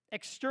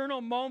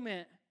external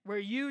moment where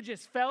you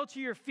just fell to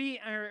your feet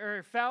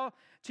or fell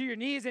to your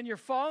knees and you're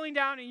falling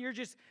down and you're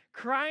just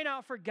crying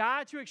out for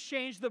God to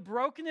exchange the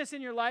brokenness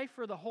in your life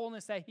for the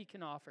wholeness that he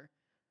can offer?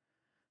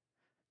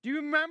 Do you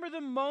remember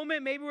the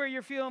moment maybe where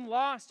you're feeling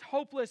lost,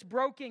 hopeless,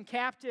 broken,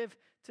 captive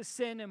to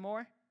sin and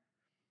more?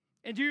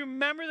 And do you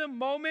remember the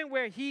moment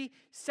where he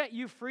set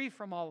you free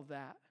from all of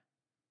that?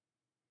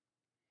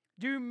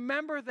 Do you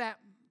remember that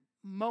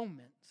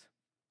moment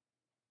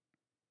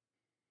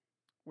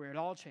where it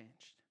all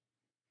changed?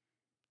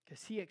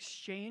 Because he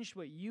exchanged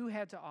what you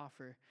had to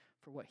offer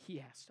for what he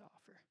has to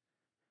offer.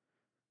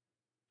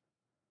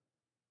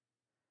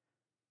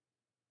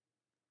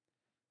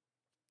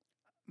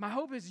 My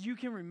hope is you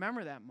can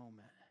remember that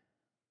moment.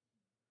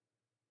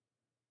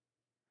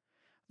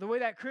 The way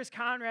that Chris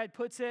Conrad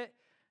puts it,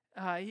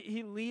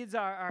 he leads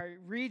our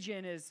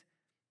region, is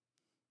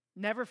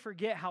never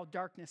forget how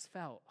darkness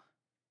felt.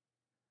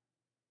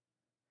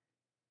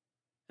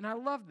 And I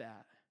love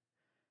that.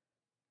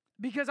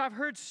 Because I've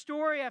heard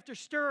story after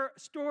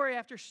story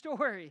after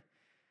story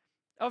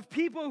of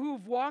people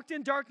who've walked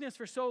in darkness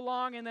for so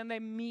long and then they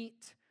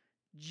meet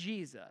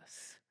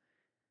Jesus.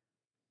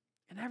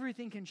 And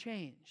everything can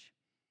change.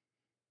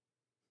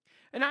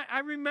 And I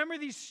remember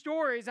these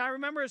stories. I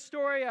remember a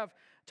story of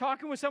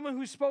talking with someone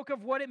who spoke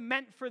of what it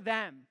meant for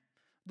them,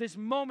 this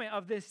moment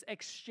of this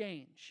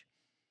exchange,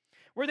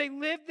 where they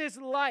lived this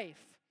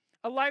life,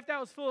 a life that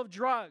was full of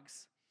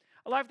drugs,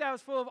 a life that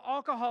was full of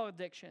alcohol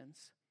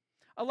addictions,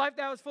 a life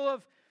that was full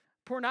of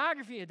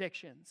pornography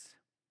addictions,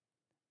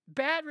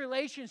 bad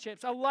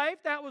relationships, a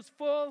life that was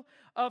full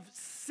of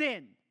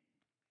sin.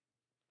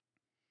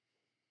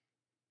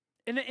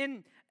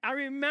 And I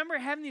remember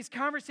having these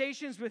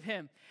conversations with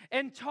him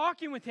and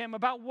talking with him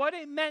about what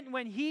it meant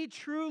when he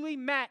truly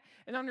met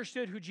and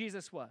understood who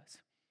Jesus was.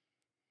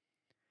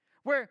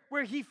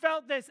 Where he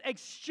felt this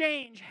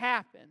exchange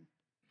happen.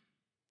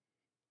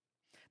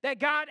 That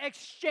God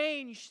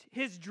exchanged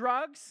his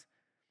drugs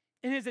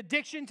and his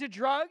addiction to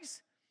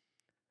drugs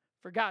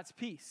for God's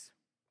peace.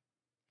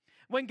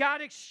 When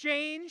God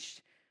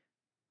exchanged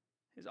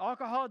his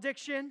alcohol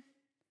addiction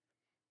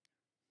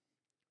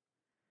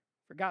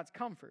for God's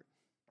comfort.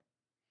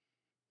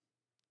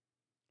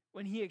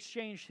 When he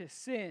exchanged his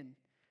sin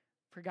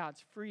for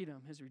God's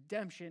freedom, his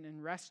redemption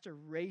and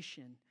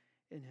restoration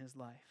in his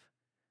life.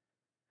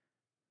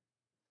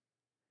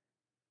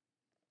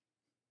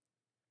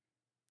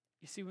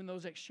 You see, when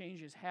those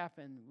exchanges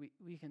happen,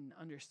 we can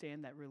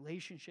understand that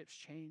relationships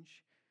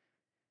change.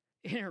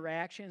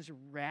 Interactions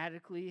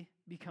radically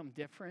become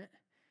different.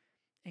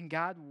 And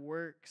God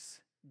works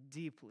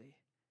deeply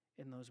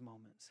in those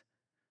moments.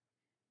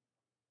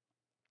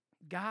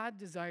 God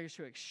desires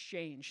to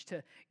exchange,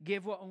 to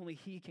give what only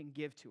he can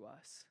give to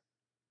us.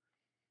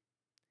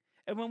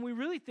 And when we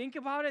really think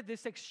about it,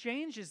 this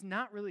exchange is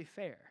not really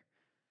fair.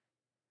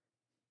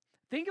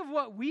 Think of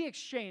what we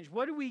exchange.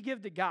 What do we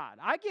give to God?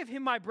 I give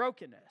him my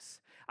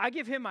brokenness. I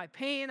give him my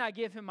pain. I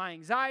give him my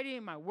anxiety,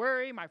 my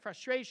worry, my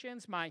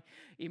frustrations, my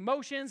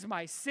emotions,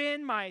 my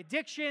sin, my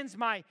addictions,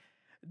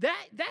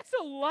 that's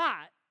a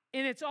lot.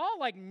 And it's all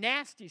like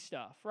nasty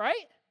stuff, right?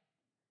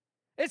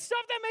 It's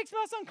stuff that makes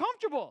us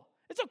uncomfortable.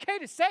 It's okay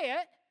to say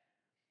it.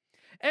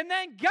 And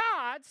then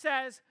God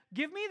says,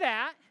 give me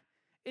that.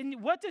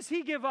 And what does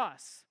he give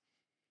us?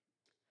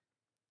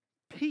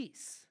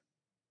 Peace,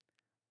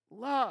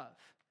 love,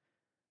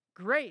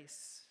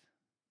 grace,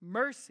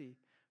 mercy,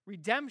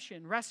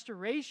 redemption,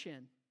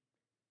 restoration,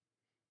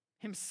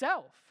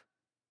 himself.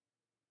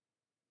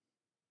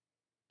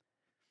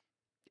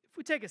 If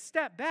we take a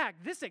step back,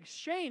 this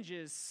exchange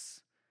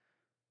is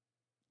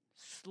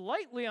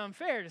slightly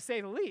unfair, to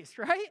say the least,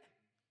 right?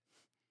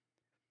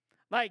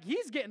 Like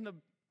he's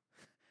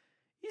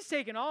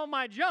taking all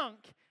my junk,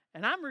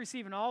 and I'm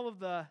receiving all of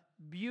the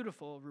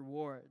beautiful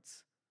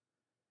rewards.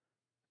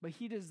 But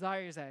he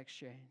desires that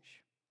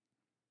exchange.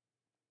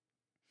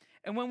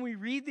 And when we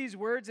read these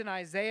words in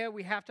Isaiah,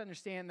 we have to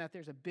understand that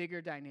there's a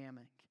bigger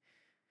dynamic.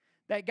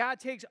 That God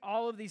takes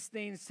all of these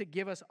things to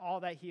give us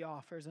all that he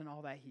offers and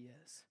all that he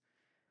is.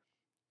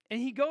 And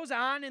he goes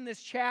on in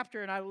this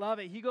chapter, and I love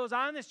it. He goes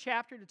on in this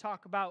chapter to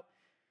talk about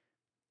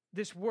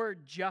this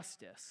word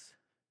justice.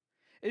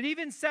 It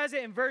even says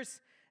it in verse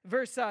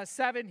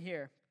 7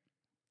 here.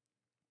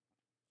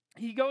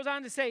 He goes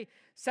on to say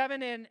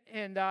 7 and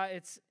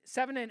it's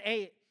 7 and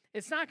 8.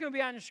 It's not going to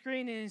be on the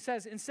screen, and he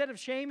says, instead of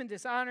shame and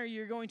dishonor,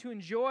 you're going to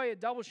enjoy a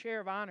double share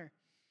of honor.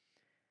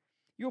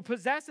 You'll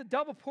possess a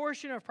double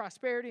portion of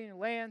prosperity in your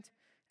land.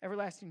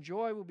 Everlasting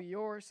joy will be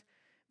yours.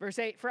 Verse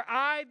 8, for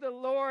I, the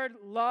Lord,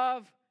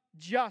 love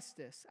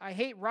justice. I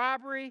hate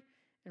robbery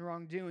and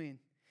wrongdoing.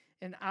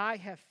 And I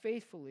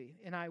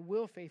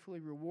will faithfully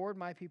reward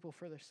my people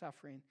for their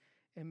suffering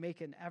and make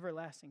an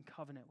everlasting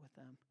covenant with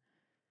them.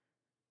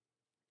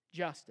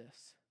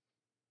 Justice.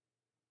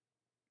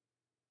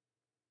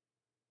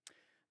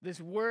 This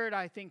word,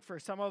 I think for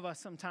some of us,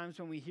 sometimes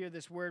when we hear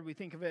this word, we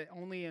think of it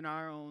only in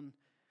our own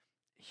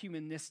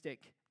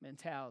humanistic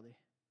mentality.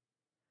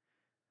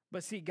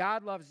 But see,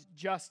 God loves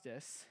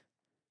justice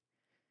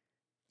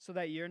so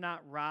that you're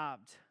not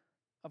robbed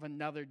of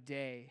another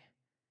day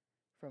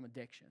from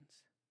addictions.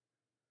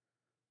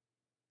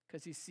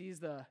 Because he sees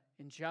the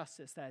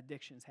injustice that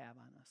addictions have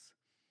on us.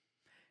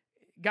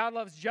 God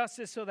loves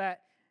justice so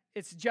that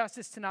it's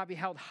justice to not be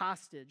held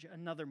hostage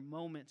another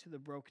moment to the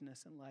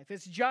brokenness in life.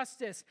 It's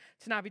justice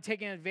to not be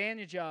taken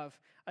advantage of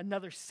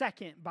another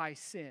second by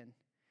sin.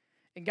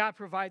 And God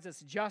provides us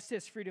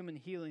justice, freedom, and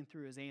healing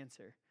through his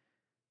answer.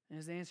 And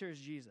his answer is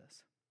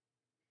Jesus.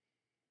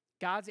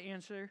 God's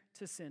answer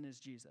to sin is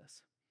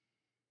Jesus.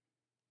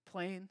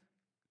 Plain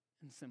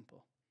and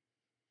simple.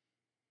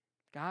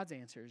 God's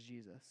answer is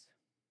Jesus.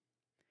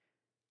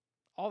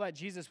 All that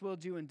Jesus will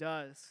do and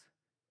does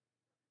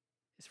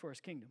is for his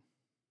kingdom.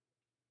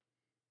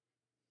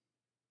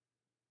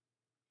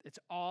 It's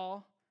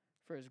all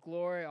for his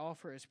glory, all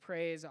for his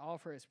praise, all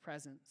for his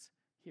presence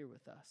here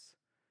with us.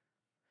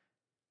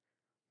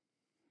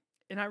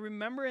 And I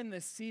remember in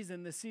this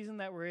season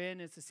that we're in,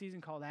 it's a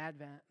season called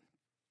Advent.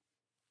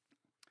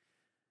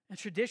 And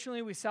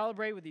traditionally we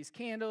celebrate with these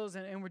candles,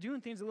 and we're doing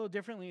things a little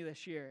differently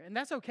this year, and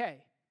that's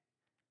okay.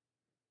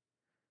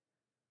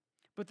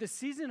 But the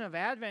season of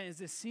Advent is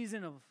this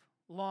season of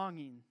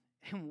longing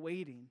and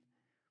waiting.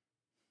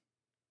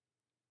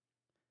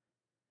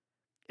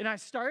 And I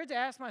started to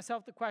ask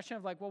myself the question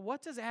of like, well,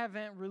 what does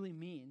Advent really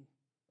mean?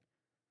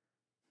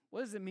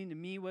 What does it mean to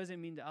me? What does it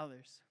mean to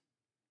others?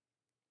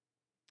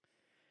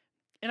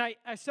 And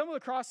I stumbled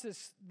across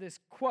this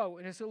quote,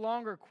 and it's a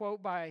longer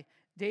quote by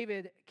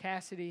David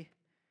Cassidy.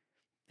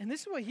 And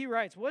this is what he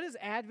writes. What does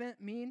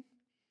Advent mean?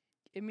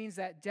 It means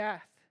that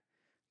death,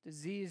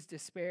 disease,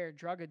 despair,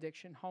 drug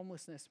addiction,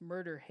 homelessness,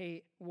 murder,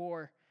 hate,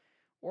 war,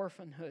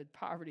 orphanhood,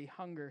 poverty,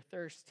 hunger,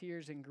 thirst,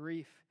 tears, and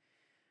grief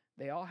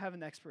they all have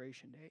an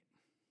expiration date.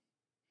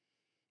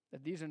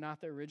 That these are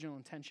not the original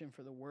intention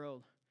for the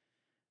world,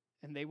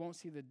 and they won't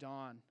see the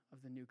dawn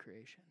of the new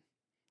creation.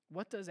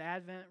 What does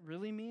Advent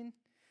really mean?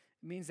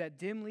 It means that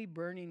dimly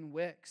burning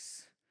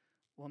wicks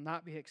will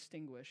not be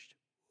extinguished.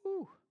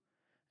 Ooh.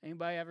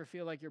 Anybody ever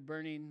feel like you're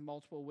burning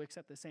multiple wicks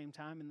at the same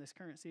time in this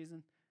current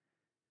season?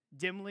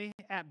 Dimly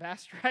at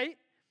best, right?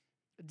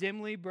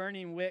 Dimly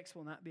burning wicks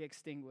will not be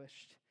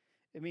extinguished.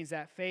 It means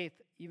that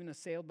faith, even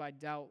assailed by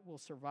doubt, will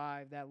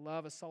survive. That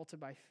love assaulted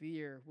by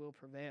fear will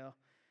prevail.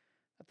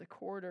 That the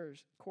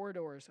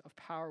corridors of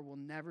power will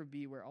never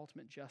be where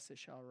ultimate justice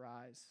shall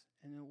arise,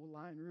 and it will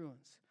lie in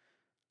ruins.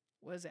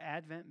 What does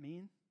Advent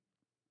mean?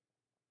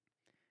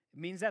 It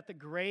means that the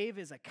grave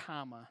is a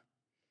comma.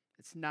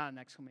 It's not an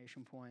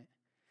exclamation point.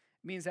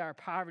 It means that our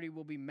poverty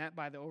will be met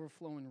by the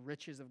overflowing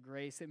riches of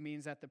grace. It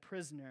means that the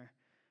prisoner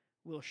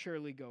will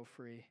surely go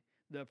free.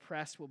 The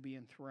oppressed will be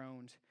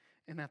enthroned,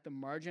 and that the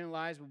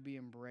marginalized will be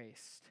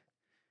embraced.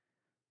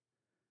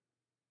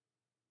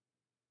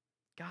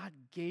 God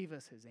gave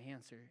us his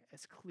answer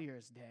as clear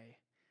as day.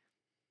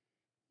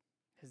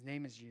 His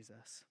name is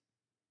Jesus.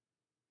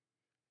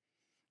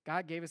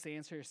 God gave us the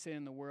answer to sin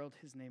in the world.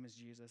 His name is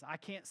Jesus. I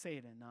can't say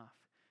it enough.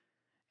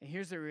 And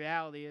here's the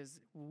reality is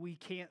we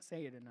can't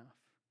say it enough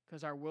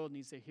because our world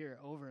needs to hear it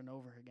over and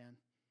over again.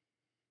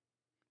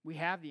 We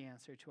have the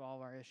answer to all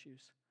of our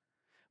issues.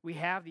 We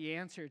have the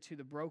answer to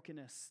the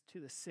brokenness, to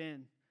the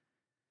sin,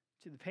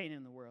 to the pain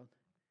in the world.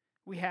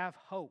 We have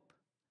hope,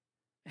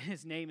 and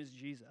his name is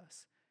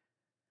Jesus.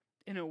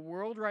 In a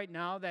world right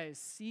now that is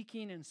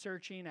seeking and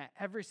searching at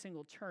every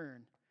single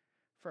turn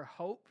for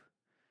hope,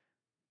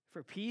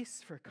 for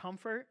peace, for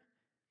comfort,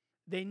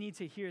 they need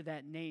to hear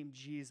that name,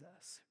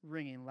 Jesus,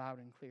 ringing loud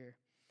and clear.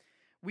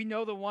 We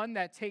know the one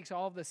that takes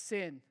all of the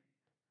sin.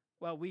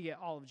 Well, we get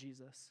all of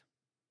Jesus.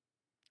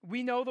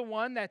 We know the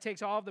one that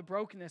takes all of the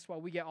brokenness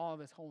while we get all of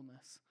his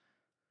wholeness.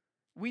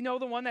 We know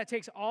the one that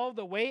takes all of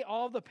the weight,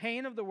 all of the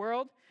pain of the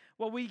world,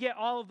 while we get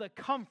all of the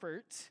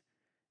comfort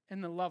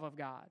and the love of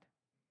God.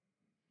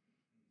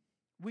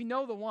 We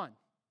know the one.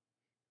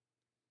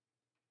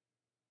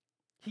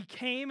 He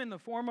came in the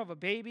form of a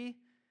baby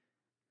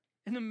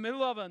in the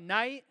middle of a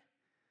night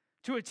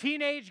to a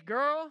teenage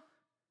girl.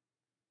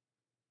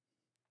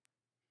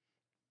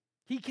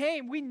 He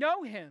came. We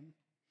know him.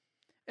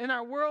 And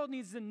our world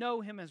needs to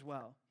know him as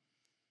well.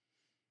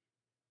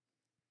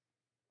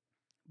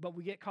 But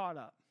we get caught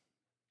up.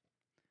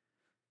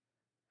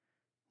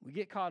 We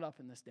get caught up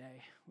in this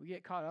day. We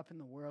get caught up in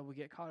the world. We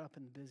get caught up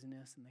in the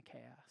busyness and the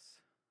chaos.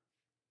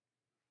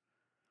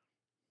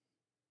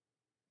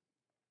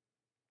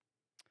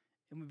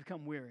 And we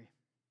become weary.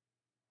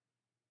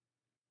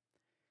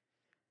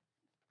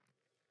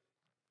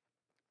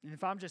 And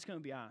if I'm just going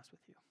to be honest with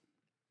you,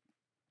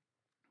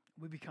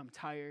 we become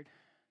tired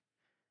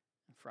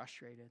and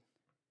frustrated,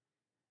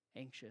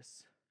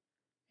 anxious,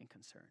 and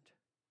concerned.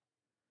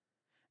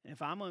 And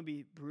if I'm going to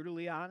be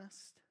brutally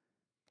honest,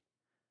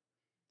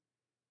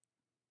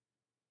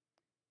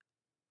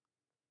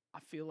 I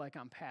feel like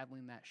I'm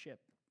paddling that ship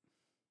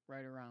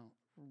right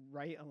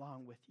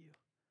along with you.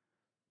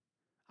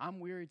 I'm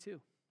weary too.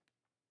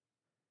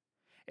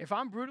 If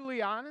I'm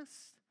brutally honest,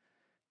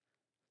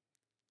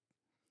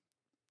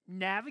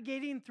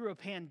 navigating through a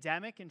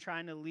pandemic and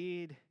trying to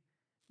lead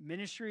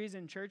ministries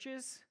and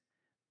churches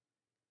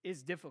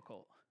is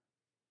difficult,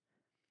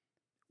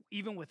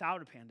 even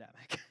without a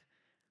pandemic.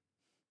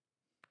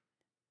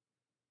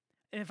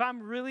 And if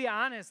I'm really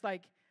honest,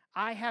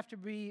 I have to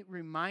be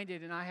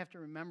reminded and I have to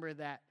remember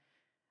that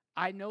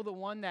I know the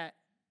one that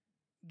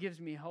gives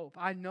me hope.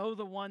 I know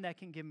the one that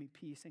can give me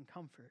peace and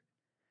comfort.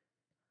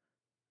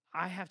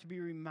 I have to be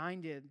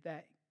reminded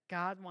that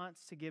God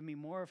wants to give me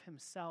more of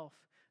himself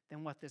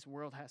than what this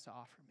world has to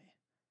offer me.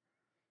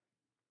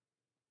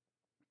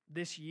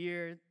 This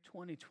year,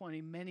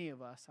 2020, many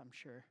of us, I'm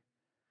sure,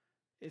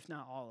 if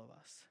not all of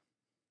us,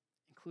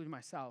 including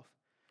myself,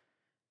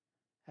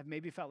 have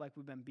maybe felt like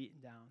we've been beaten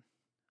down.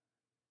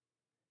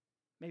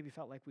 Maybe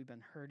felt like we've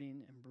been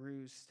hurting and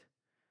bruised.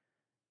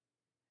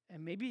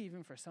 And maybe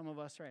even for some of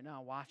us right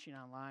now watching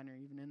online or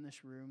even in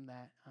this room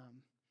that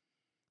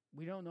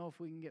we don't know if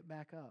we can get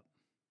back up.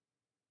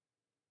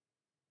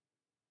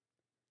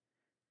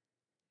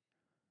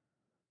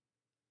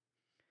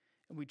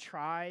 And we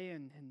try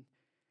and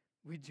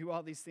we do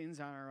all these things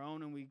on our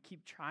own and we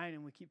keep trying,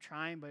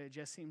 but it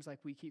just seems like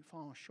we keep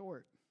falling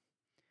short.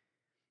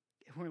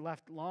 And we're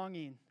left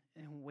longing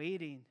and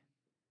waiting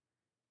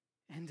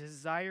and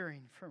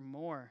desiring for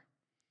more,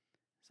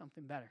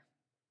 something better.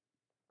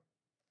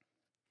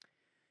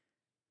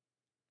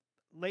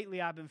 Lately,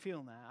 I've been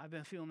feeling that. I've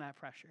been feeling that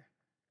pressure.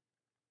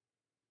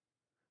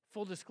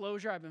 Full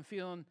disclosure, I've been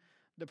feeling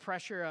the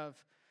pressure of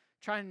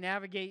trying to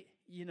navigate,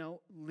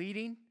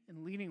 leading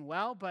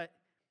well. But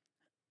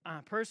on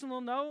a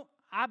personal note,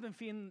 I've been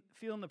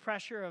feeling the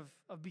pressure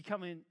of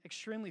becoming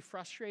extremely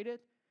frustrated,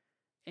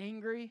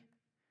 angry,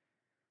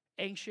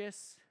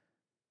 anxious,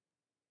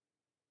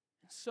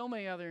 and so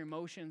many other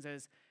emotions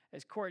as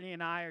Courtney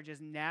and I are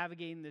just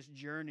navigating this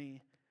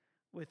journey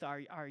with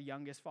our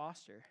youngest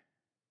Foster.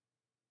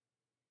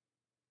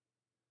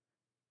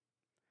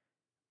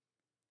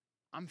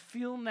 I'm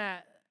feeling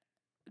that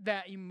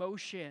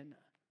emotion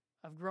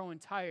of growing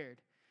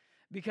tired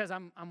because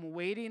I'm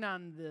waiting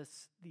on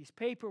these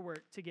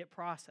paperwork to get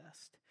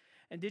processed.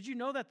 And did you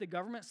know that the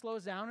government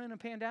slows down in a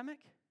pandemic?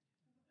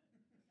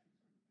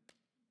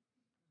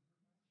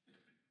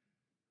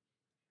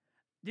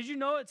 Did you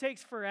know it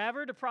takes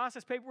forever to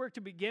process paperwork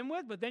to begin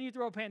with, but then you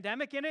throw a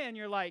pandemic in it and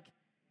you're like,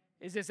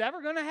 is this ever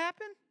going to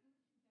happen?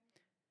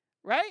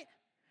 Right?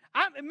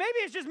 Maybe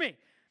it's just me,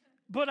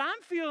 but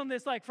I'm feeling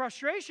this like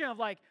frustration of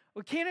like,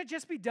 well, can't it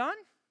just be done?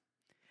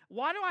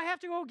 Why do I have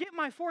to go get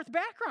my 4th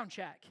background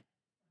check?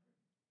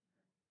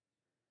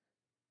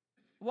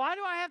 Why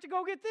do I have to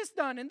go get this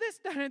done and this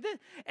done and this?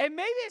 And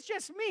maybe it's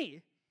just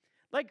me.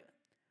 Like,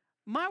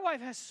 my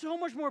wife has so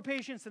much more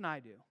patience than I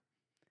do.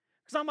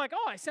 Because I'm like,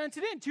 oh, I sent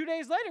it in 2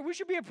 days later. We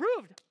should be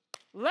approved.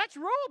 Let's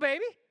roll,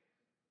 baby.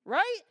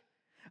 Right?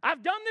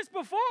 I've done this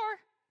before.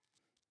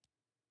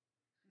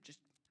 Just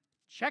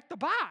check the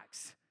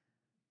box.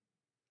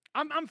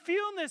 I'm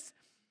feeling this.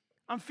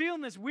 I'm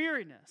feeling this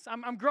weariness.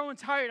 I'm growing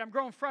tired. I'm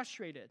growing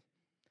frustrated.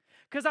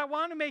 Because I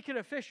want to make it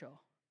official.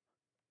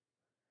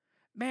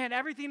 Man,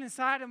 everything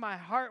inside of my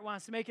heart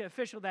wants to make it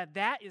official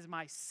that is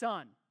my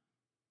son.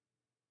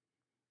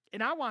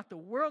 And I want the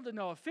world to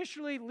know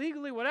officially,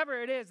 legally,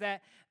 whatever it is,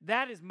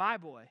 that is my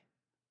boy.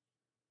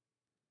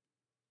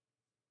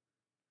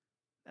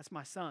 That's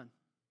my son.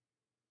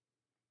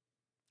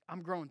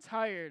 I'm growing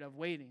tired of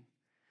waiting.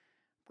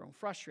 I'm growing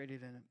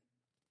frustrated in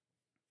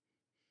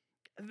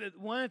it.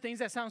 One of the things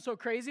that sounds so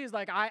crazy is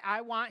like,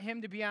 I want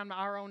him to be on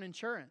our own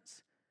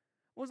insurance.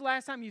 When was the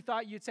last time you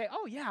thought you'd say,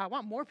 oh yeah, I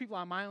want more people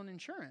on my own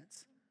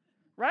insurance?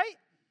 Right?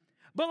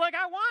 But like,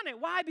 I want it.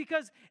 Why?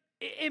 Because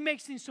it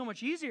makes things so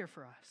much easier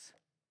for us.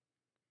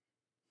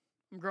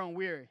 I'm growing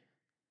weary.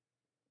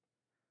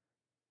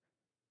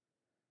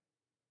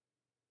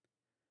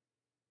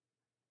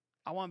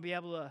 I want to be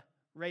able to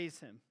raise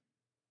him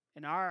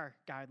in our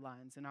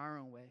guidelines, in our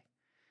own way,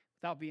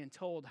 without being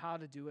told how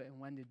to do it and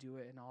when to do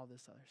it and all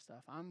this other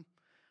stuff. I'm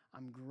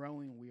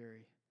growing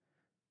weary.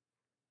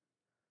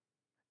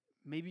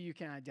 Maybe you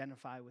can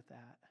identify with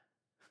that.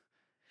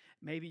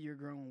 Maybe you're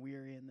growing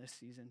weary in this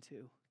season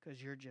too,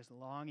 because you're just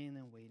longing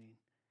and waiting,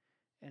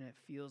 and it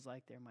feels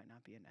like there might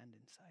not be an end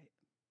in sight.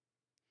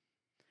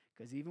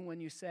 Because even when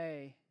you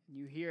say, and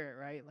you hear it,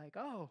 right, like,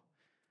 oh,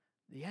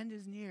 the end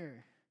is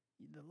near,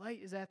 the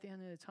light is at the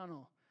end of the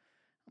tunnel.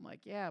 I'm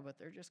like, yeah, but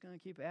they're just going to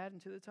keep adding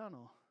to the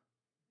tunnel.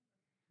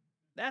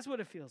 That's what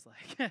it feels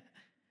like.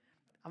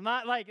 I'm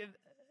not like,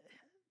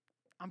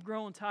 I'm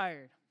growing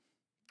tired,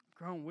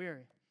 I'm growing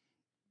weary.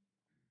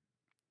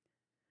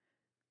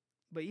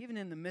 But even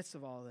in the midst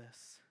of all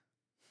this,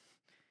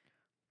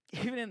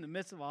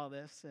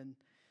 and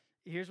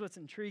here's what's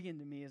intriguing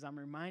to me is I'm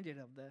reminded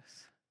of this.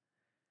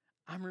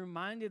 I'm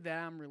reminded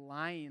that I'm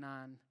relying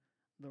on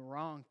the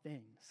wrong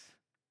things.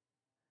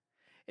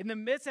 In the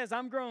midst, as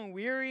I'm growing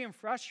weary and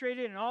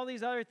frustrated and all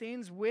these other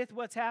things with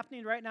what's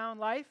happening right now in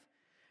life,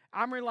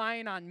 I'm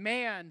relying on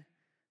man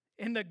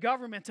and the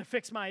government to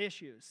fix my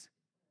issues.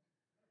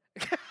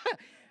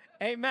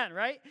 Amen,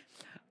 right?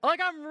 Like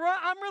I'm relying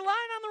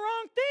on the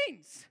wrong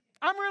things.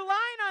 I'm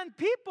relying on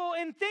people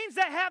and things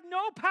that have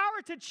no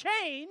power to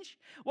change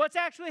what's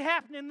actually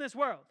happening in this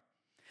world.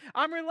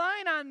 I'm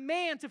relying on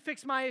man to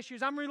fix my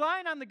issues. I'm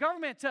relying on the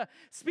government to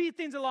speed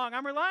things along.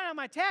 I'm relying on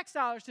my tax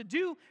dollars to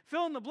do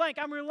fill in the blank.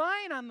 I'm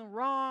relying on the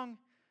wrong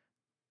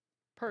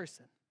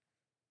person.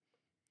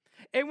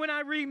 And when I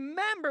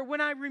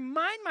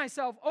remind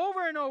myself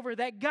over and over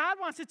that God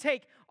wants to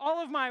take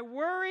all of my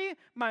worry,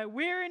 my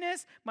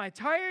weariness, my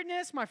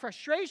tiredness, my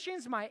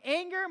frustrations, my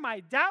anger, my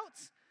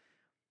doubts,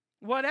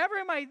 whatever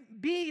it might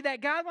be,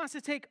 that God wants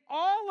to take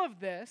all of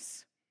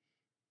this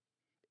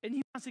and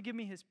he wants to give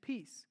me his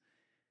peace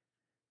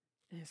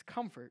and his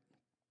comfort.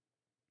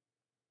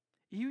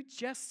 He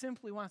just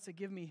simply wants to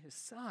give me his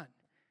son.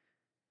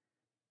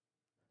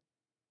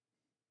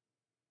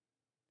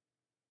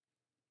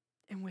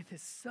 And with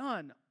his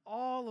son,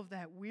 all of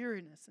that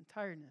weariness and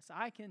tiredness,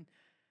 I can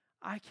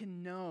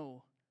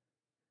know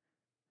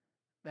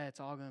that it's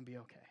all going to be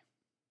okay.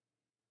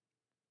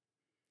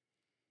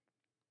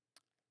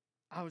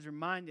 I was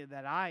reminded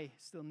that I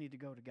still need to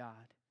go to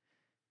God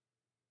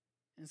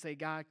and say,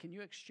 God, can you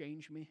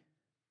exchange me?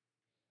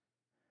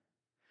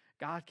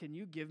 God, can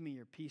you give me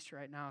your peace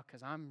right now?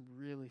 Because I'm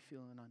really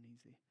feeling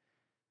uneasy.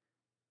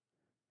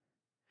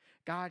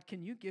 God,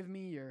 can you give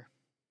me your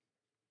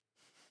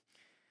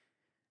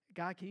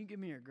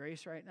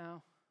grace right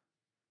now?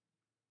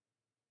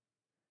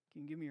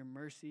 Can you give me your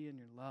mercy and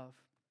your love?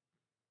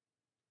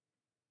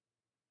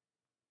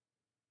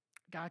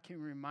 God, can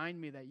you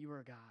remind me that you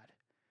are God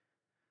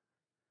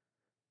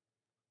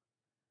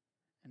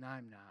and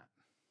I'm not?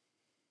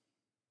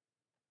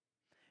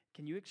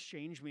 Can you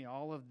exchange me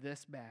all of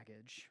this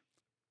baggage?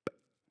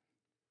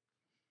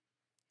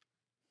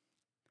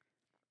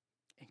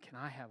 And can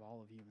I have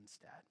all of you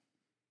instead?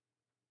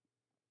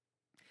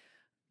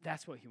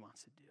 That's what he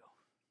wants to do.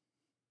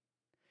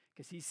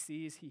 Because he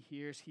sees, he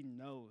hears, he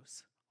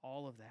knows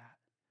all of that.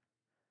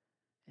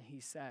 And he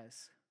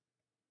says,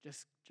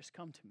 just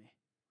come to me.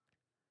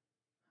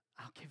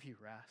 I'll give you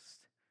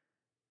rest.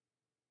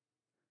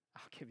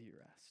 I'll give you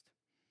rest.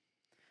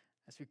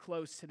 As we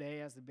close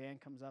today, as the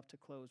band comes up to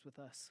close with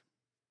us,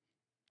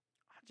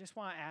 I just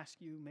want to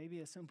ask you maybe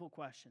a simple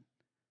question.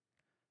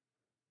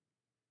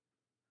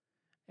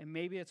 And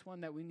maybe it's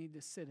one that we need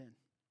to sit in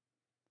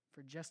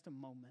for just a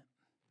moment.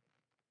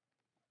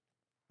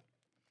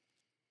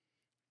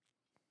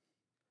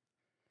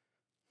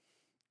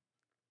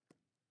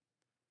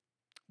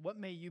 What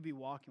may you be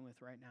walking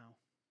with right now?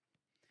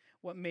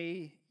 What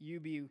may you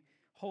be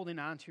holding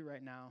on to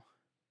right now?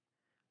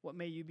 What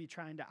may you be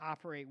trying to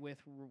operate with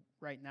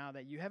right now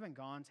that you haven't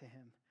gone to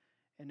him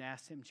and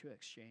asked him to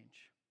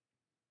exchange?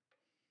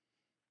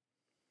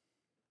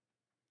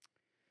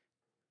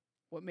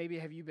 What maybe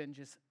have you been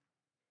just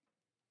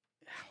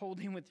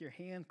holding with your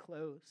hand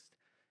closed,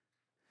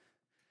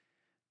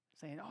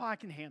 saying, oh, I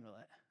can handle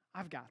it.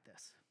 I've got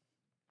this.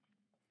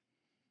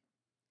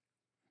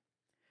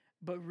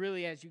 But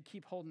really, as you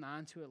keep holding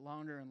on to it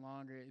longer and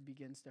longer, it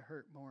begins to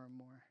hurt more and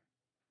more.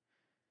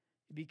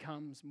 It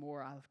becomes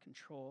more out of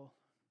control,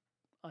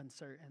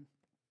 uncertain.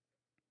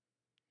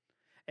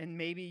 And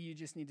maybe you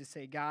just need to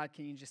say, God,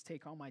 can you just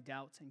take all my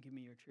doubts and give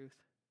me your truth?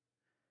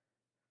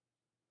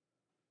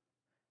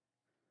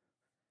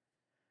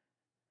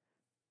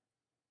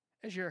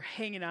 As you're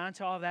hanging on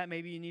to all that,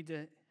 maybe you need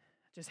to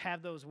just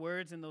have those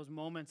words and those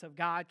moments of,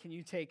 God, can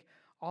you take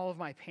all of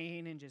my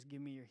pain and just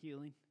give me your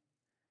healing?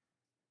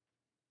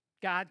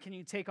 God, can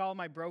you take all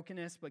my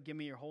brokenness but give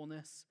me your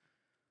wholeness?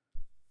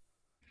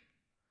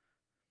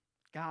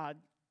 God,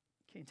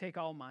 can you take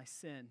all my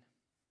sin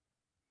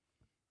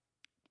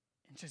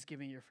and just give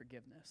me your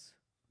forgiveness?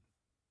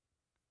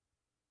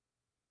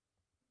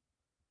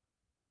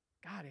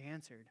 God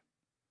answered.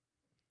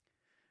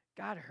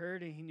 God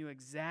heard and he knew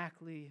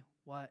exactly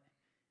what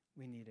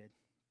we needed.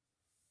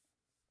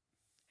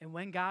 And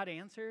when God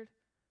answered,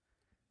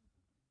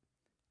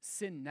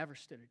 sin never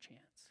stood a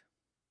chance.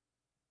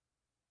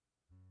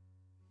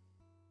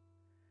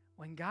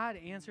 When God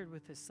answered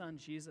with his son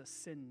Jesus,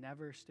 sin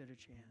never stood a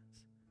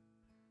chance.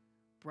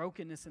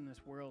 Brokenness in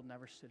this world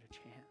never stood a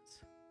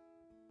chance.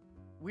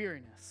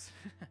 Weariness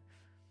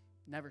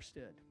never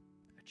stood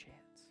a chance.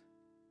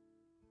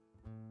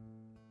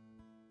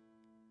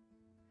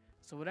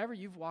 So whatever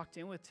you've walked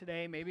in with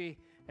today, maybe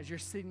as you're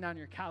sitting on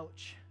your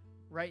couch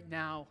right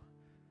now,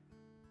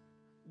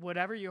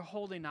 whatever you're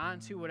holding on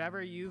to,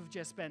 whatever you've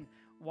just been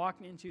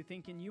walking into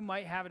thinking you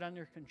might have it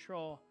under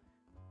control,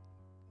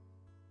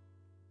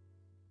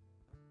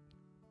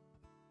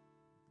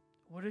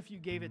 what if you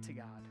gave it to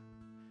God?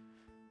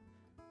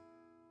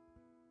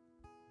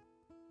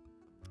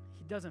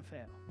 He doesn't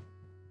fail.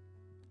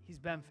 He's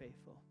been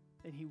faithful,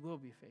 and he will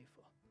be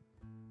faithful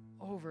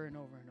over and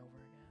over and over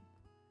again.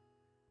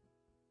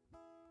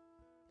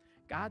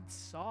 God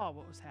saw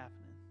what was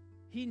happening.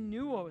 He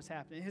knew what was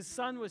happening. His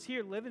son was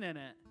here living in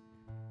it.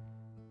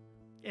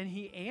 And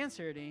he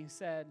answered and he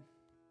said,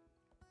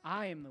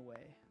 I am the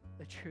way,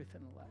 the truth,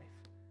 and the life.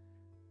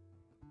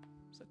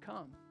 So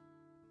come.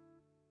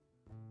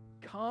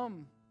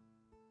 Come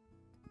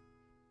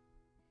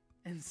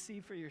and see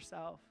for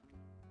yourself.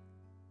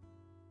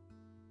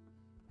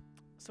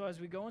 So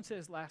as we go into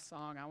this last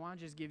song, I want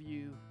to just give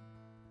you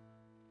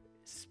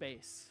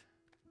space.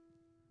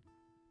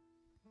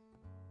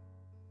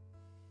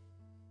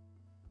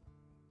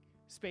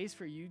 Space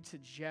for you to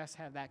just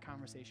have that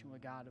conversation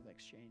with God of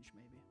exchange,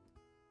 maybe.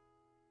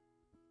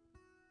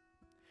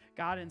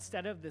 God,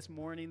 instead of this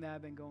mourning that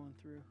I've been going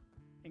through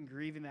and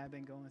grieving that I've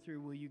been going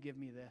through, will you give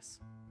me this?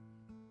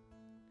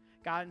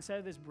 God, instead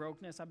of this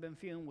brokenness I've been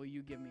feeling, will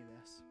you give me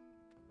this?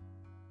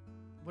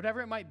 Whatever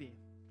it might be.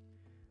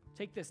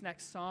 Take this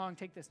next song,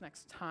 take this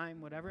next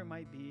time, whatever it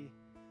might be,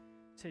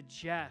 to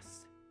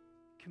just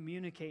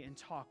communicate and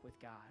talk with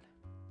God.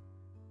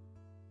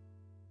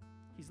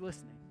 He's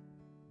listening.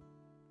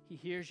 He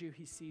hears you,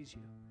 he sees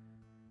you,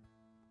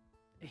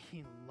 and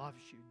he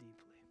loves you deeply.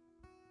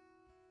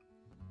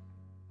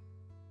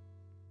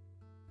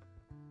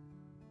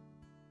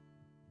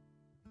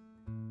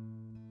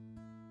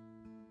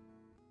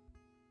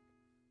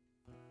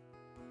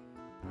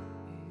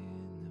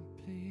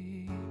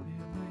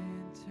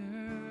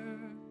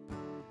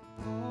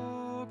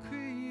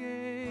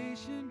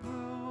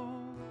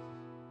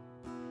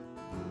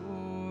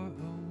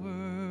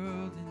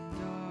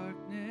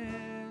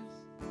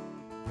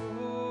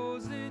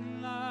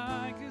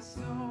 Like a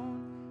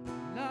stone,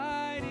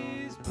 light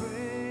is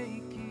breaking.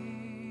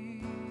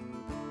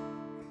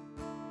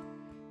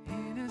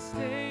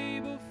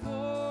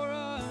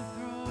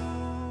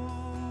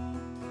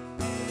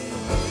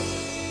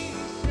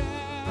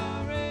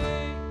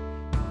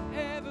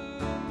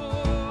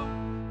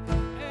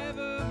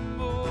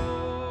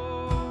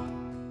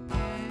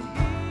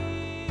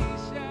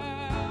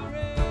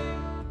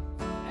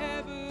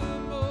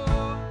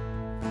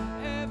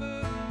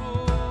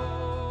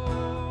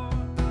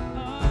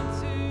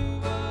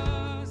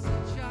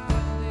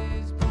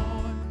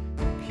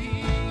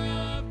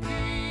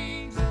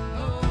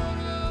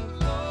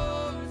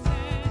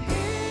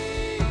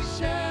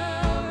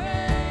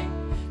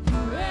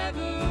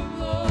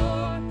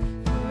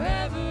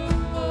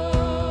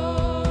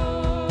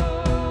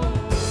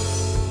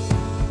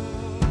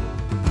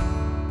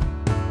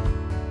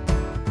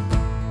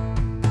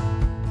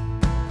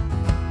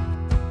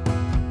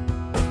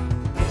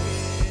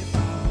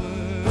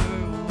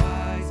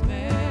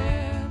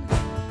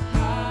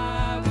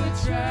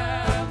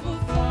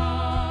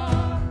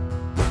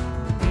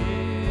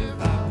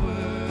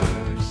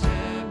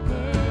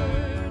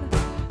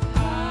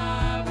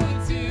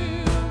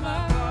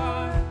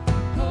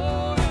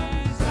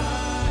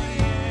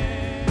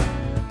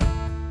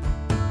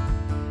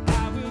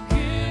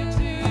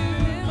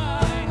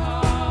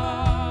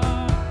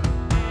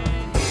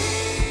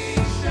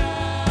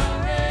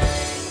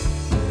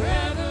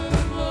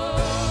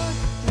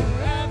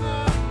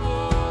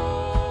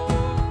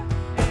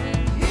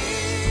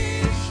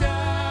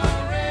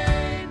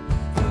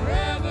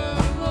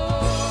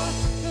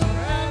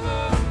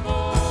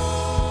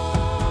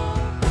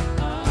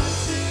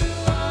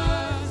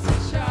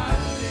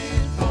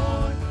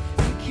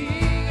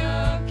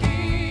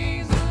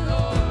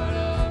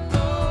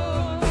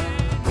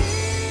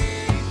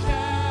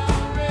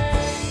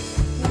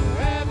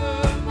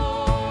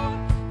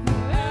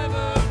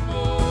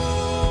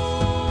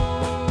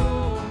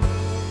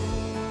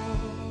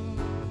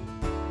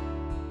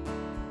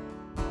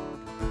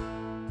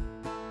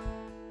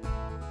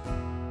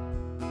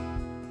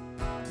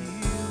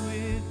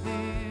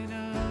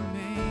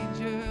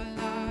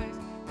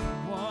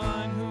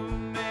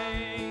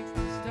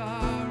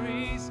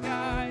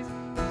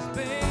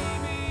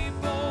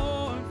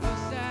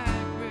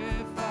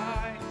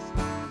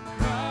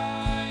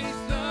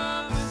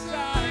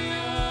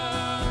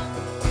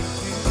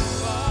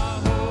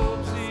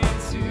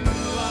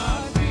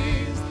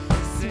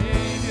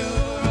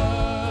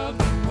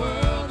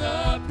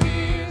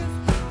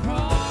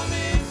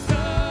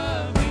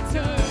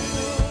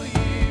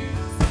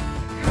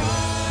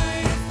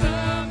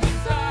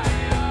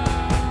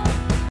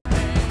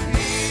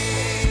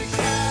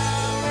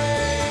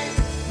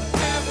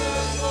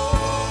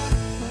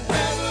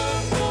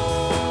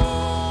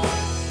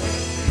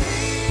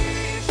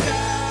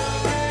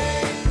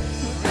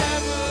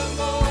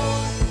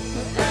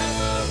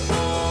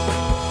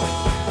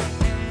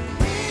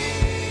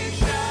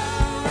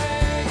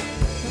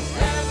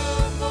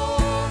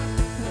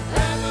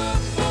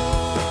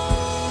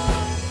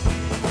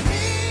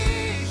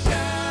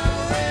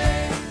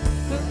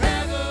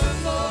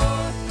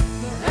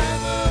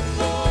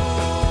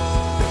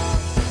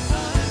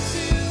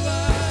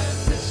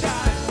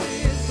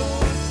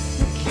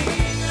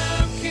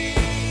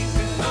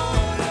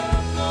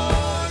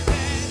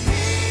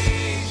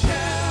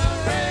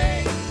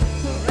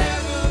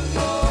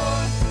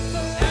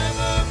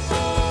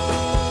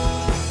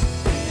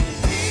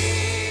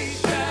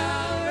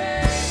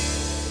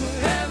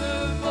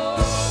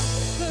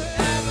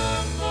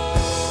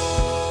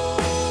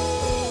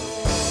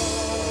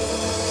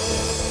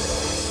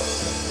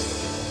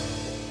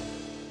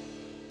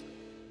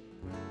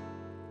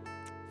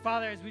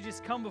 Father, as we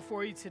just come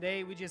before you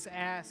today, we just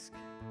ask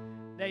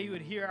that you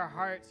would hear our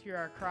hearts, hear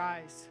our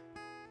cries.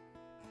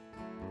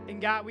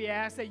 And God, we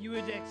ask that you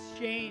would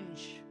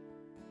exchange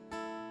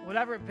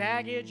whatever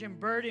baggage and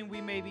burden we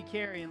may be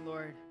carrying,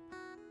 Lord.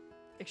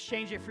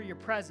 Exchange it for your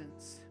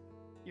presence,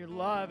 your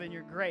love, and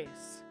your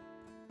grace.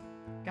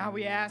 God,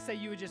 we ask that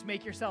you would just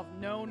make yourself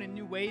known in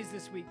new ways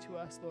this week to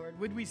us, Lord.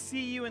 Would we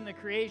see you in the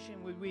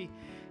creation? Would we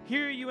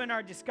hear you in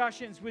our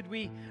discussions? Would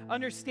we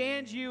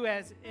understand you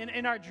as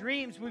in our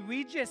dreams? Would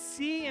we just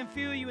see and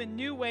feel you in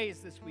new ways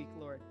this week,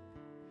 Lord?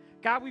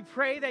 God, we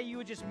pray that you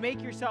would just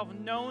make yourself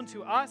known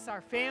to us,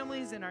 our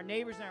families, and our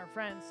neighbors and our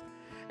friends.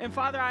 And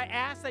Father, I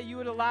ask that you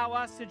would allow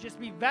us to just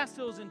be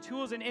vessels and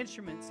tools and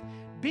instruments,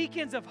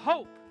 beacons of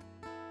hope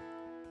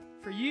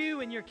for you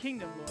and your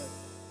kingdom, Lord.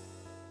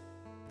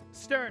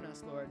 Stir in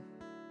us, Lord.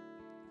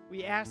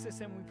 We ask this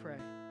and we pray.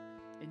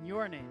 In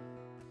your name,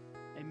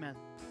 amen.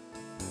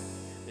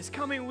 This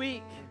coming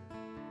week,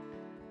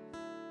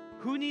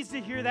 who needs to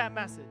hear that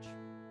message?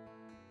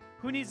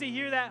 Who needs to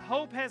hear that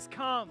hope has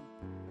come?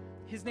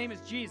 His name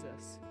is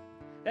Jesus.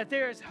 That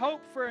there is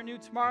hope for a new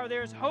tomorrow.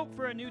 There is hope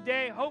for a new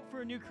day, hope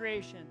for a new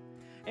creation.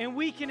 And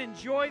we can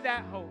enjoy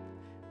that hope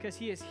because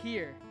he is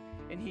here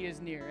and he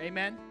is near.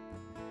 Amen?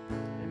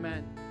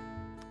 Amen.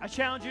 I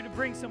challenge you to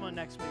bring someone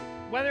next week.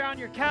 Whether on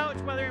your couch,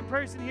 whether in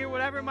person here,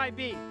 whatever it might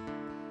be.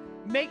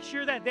 Make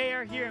sure that they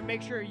are here and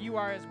make sure you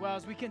are as well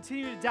as we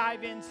continue to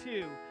dive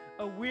into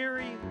A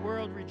Weary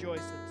World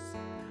Rejoices.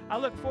 I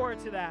look forward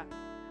to that.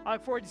 I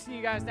look forward to seeing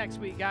you guys next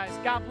week, guys.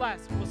 God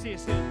bless. We'll see you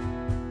soon.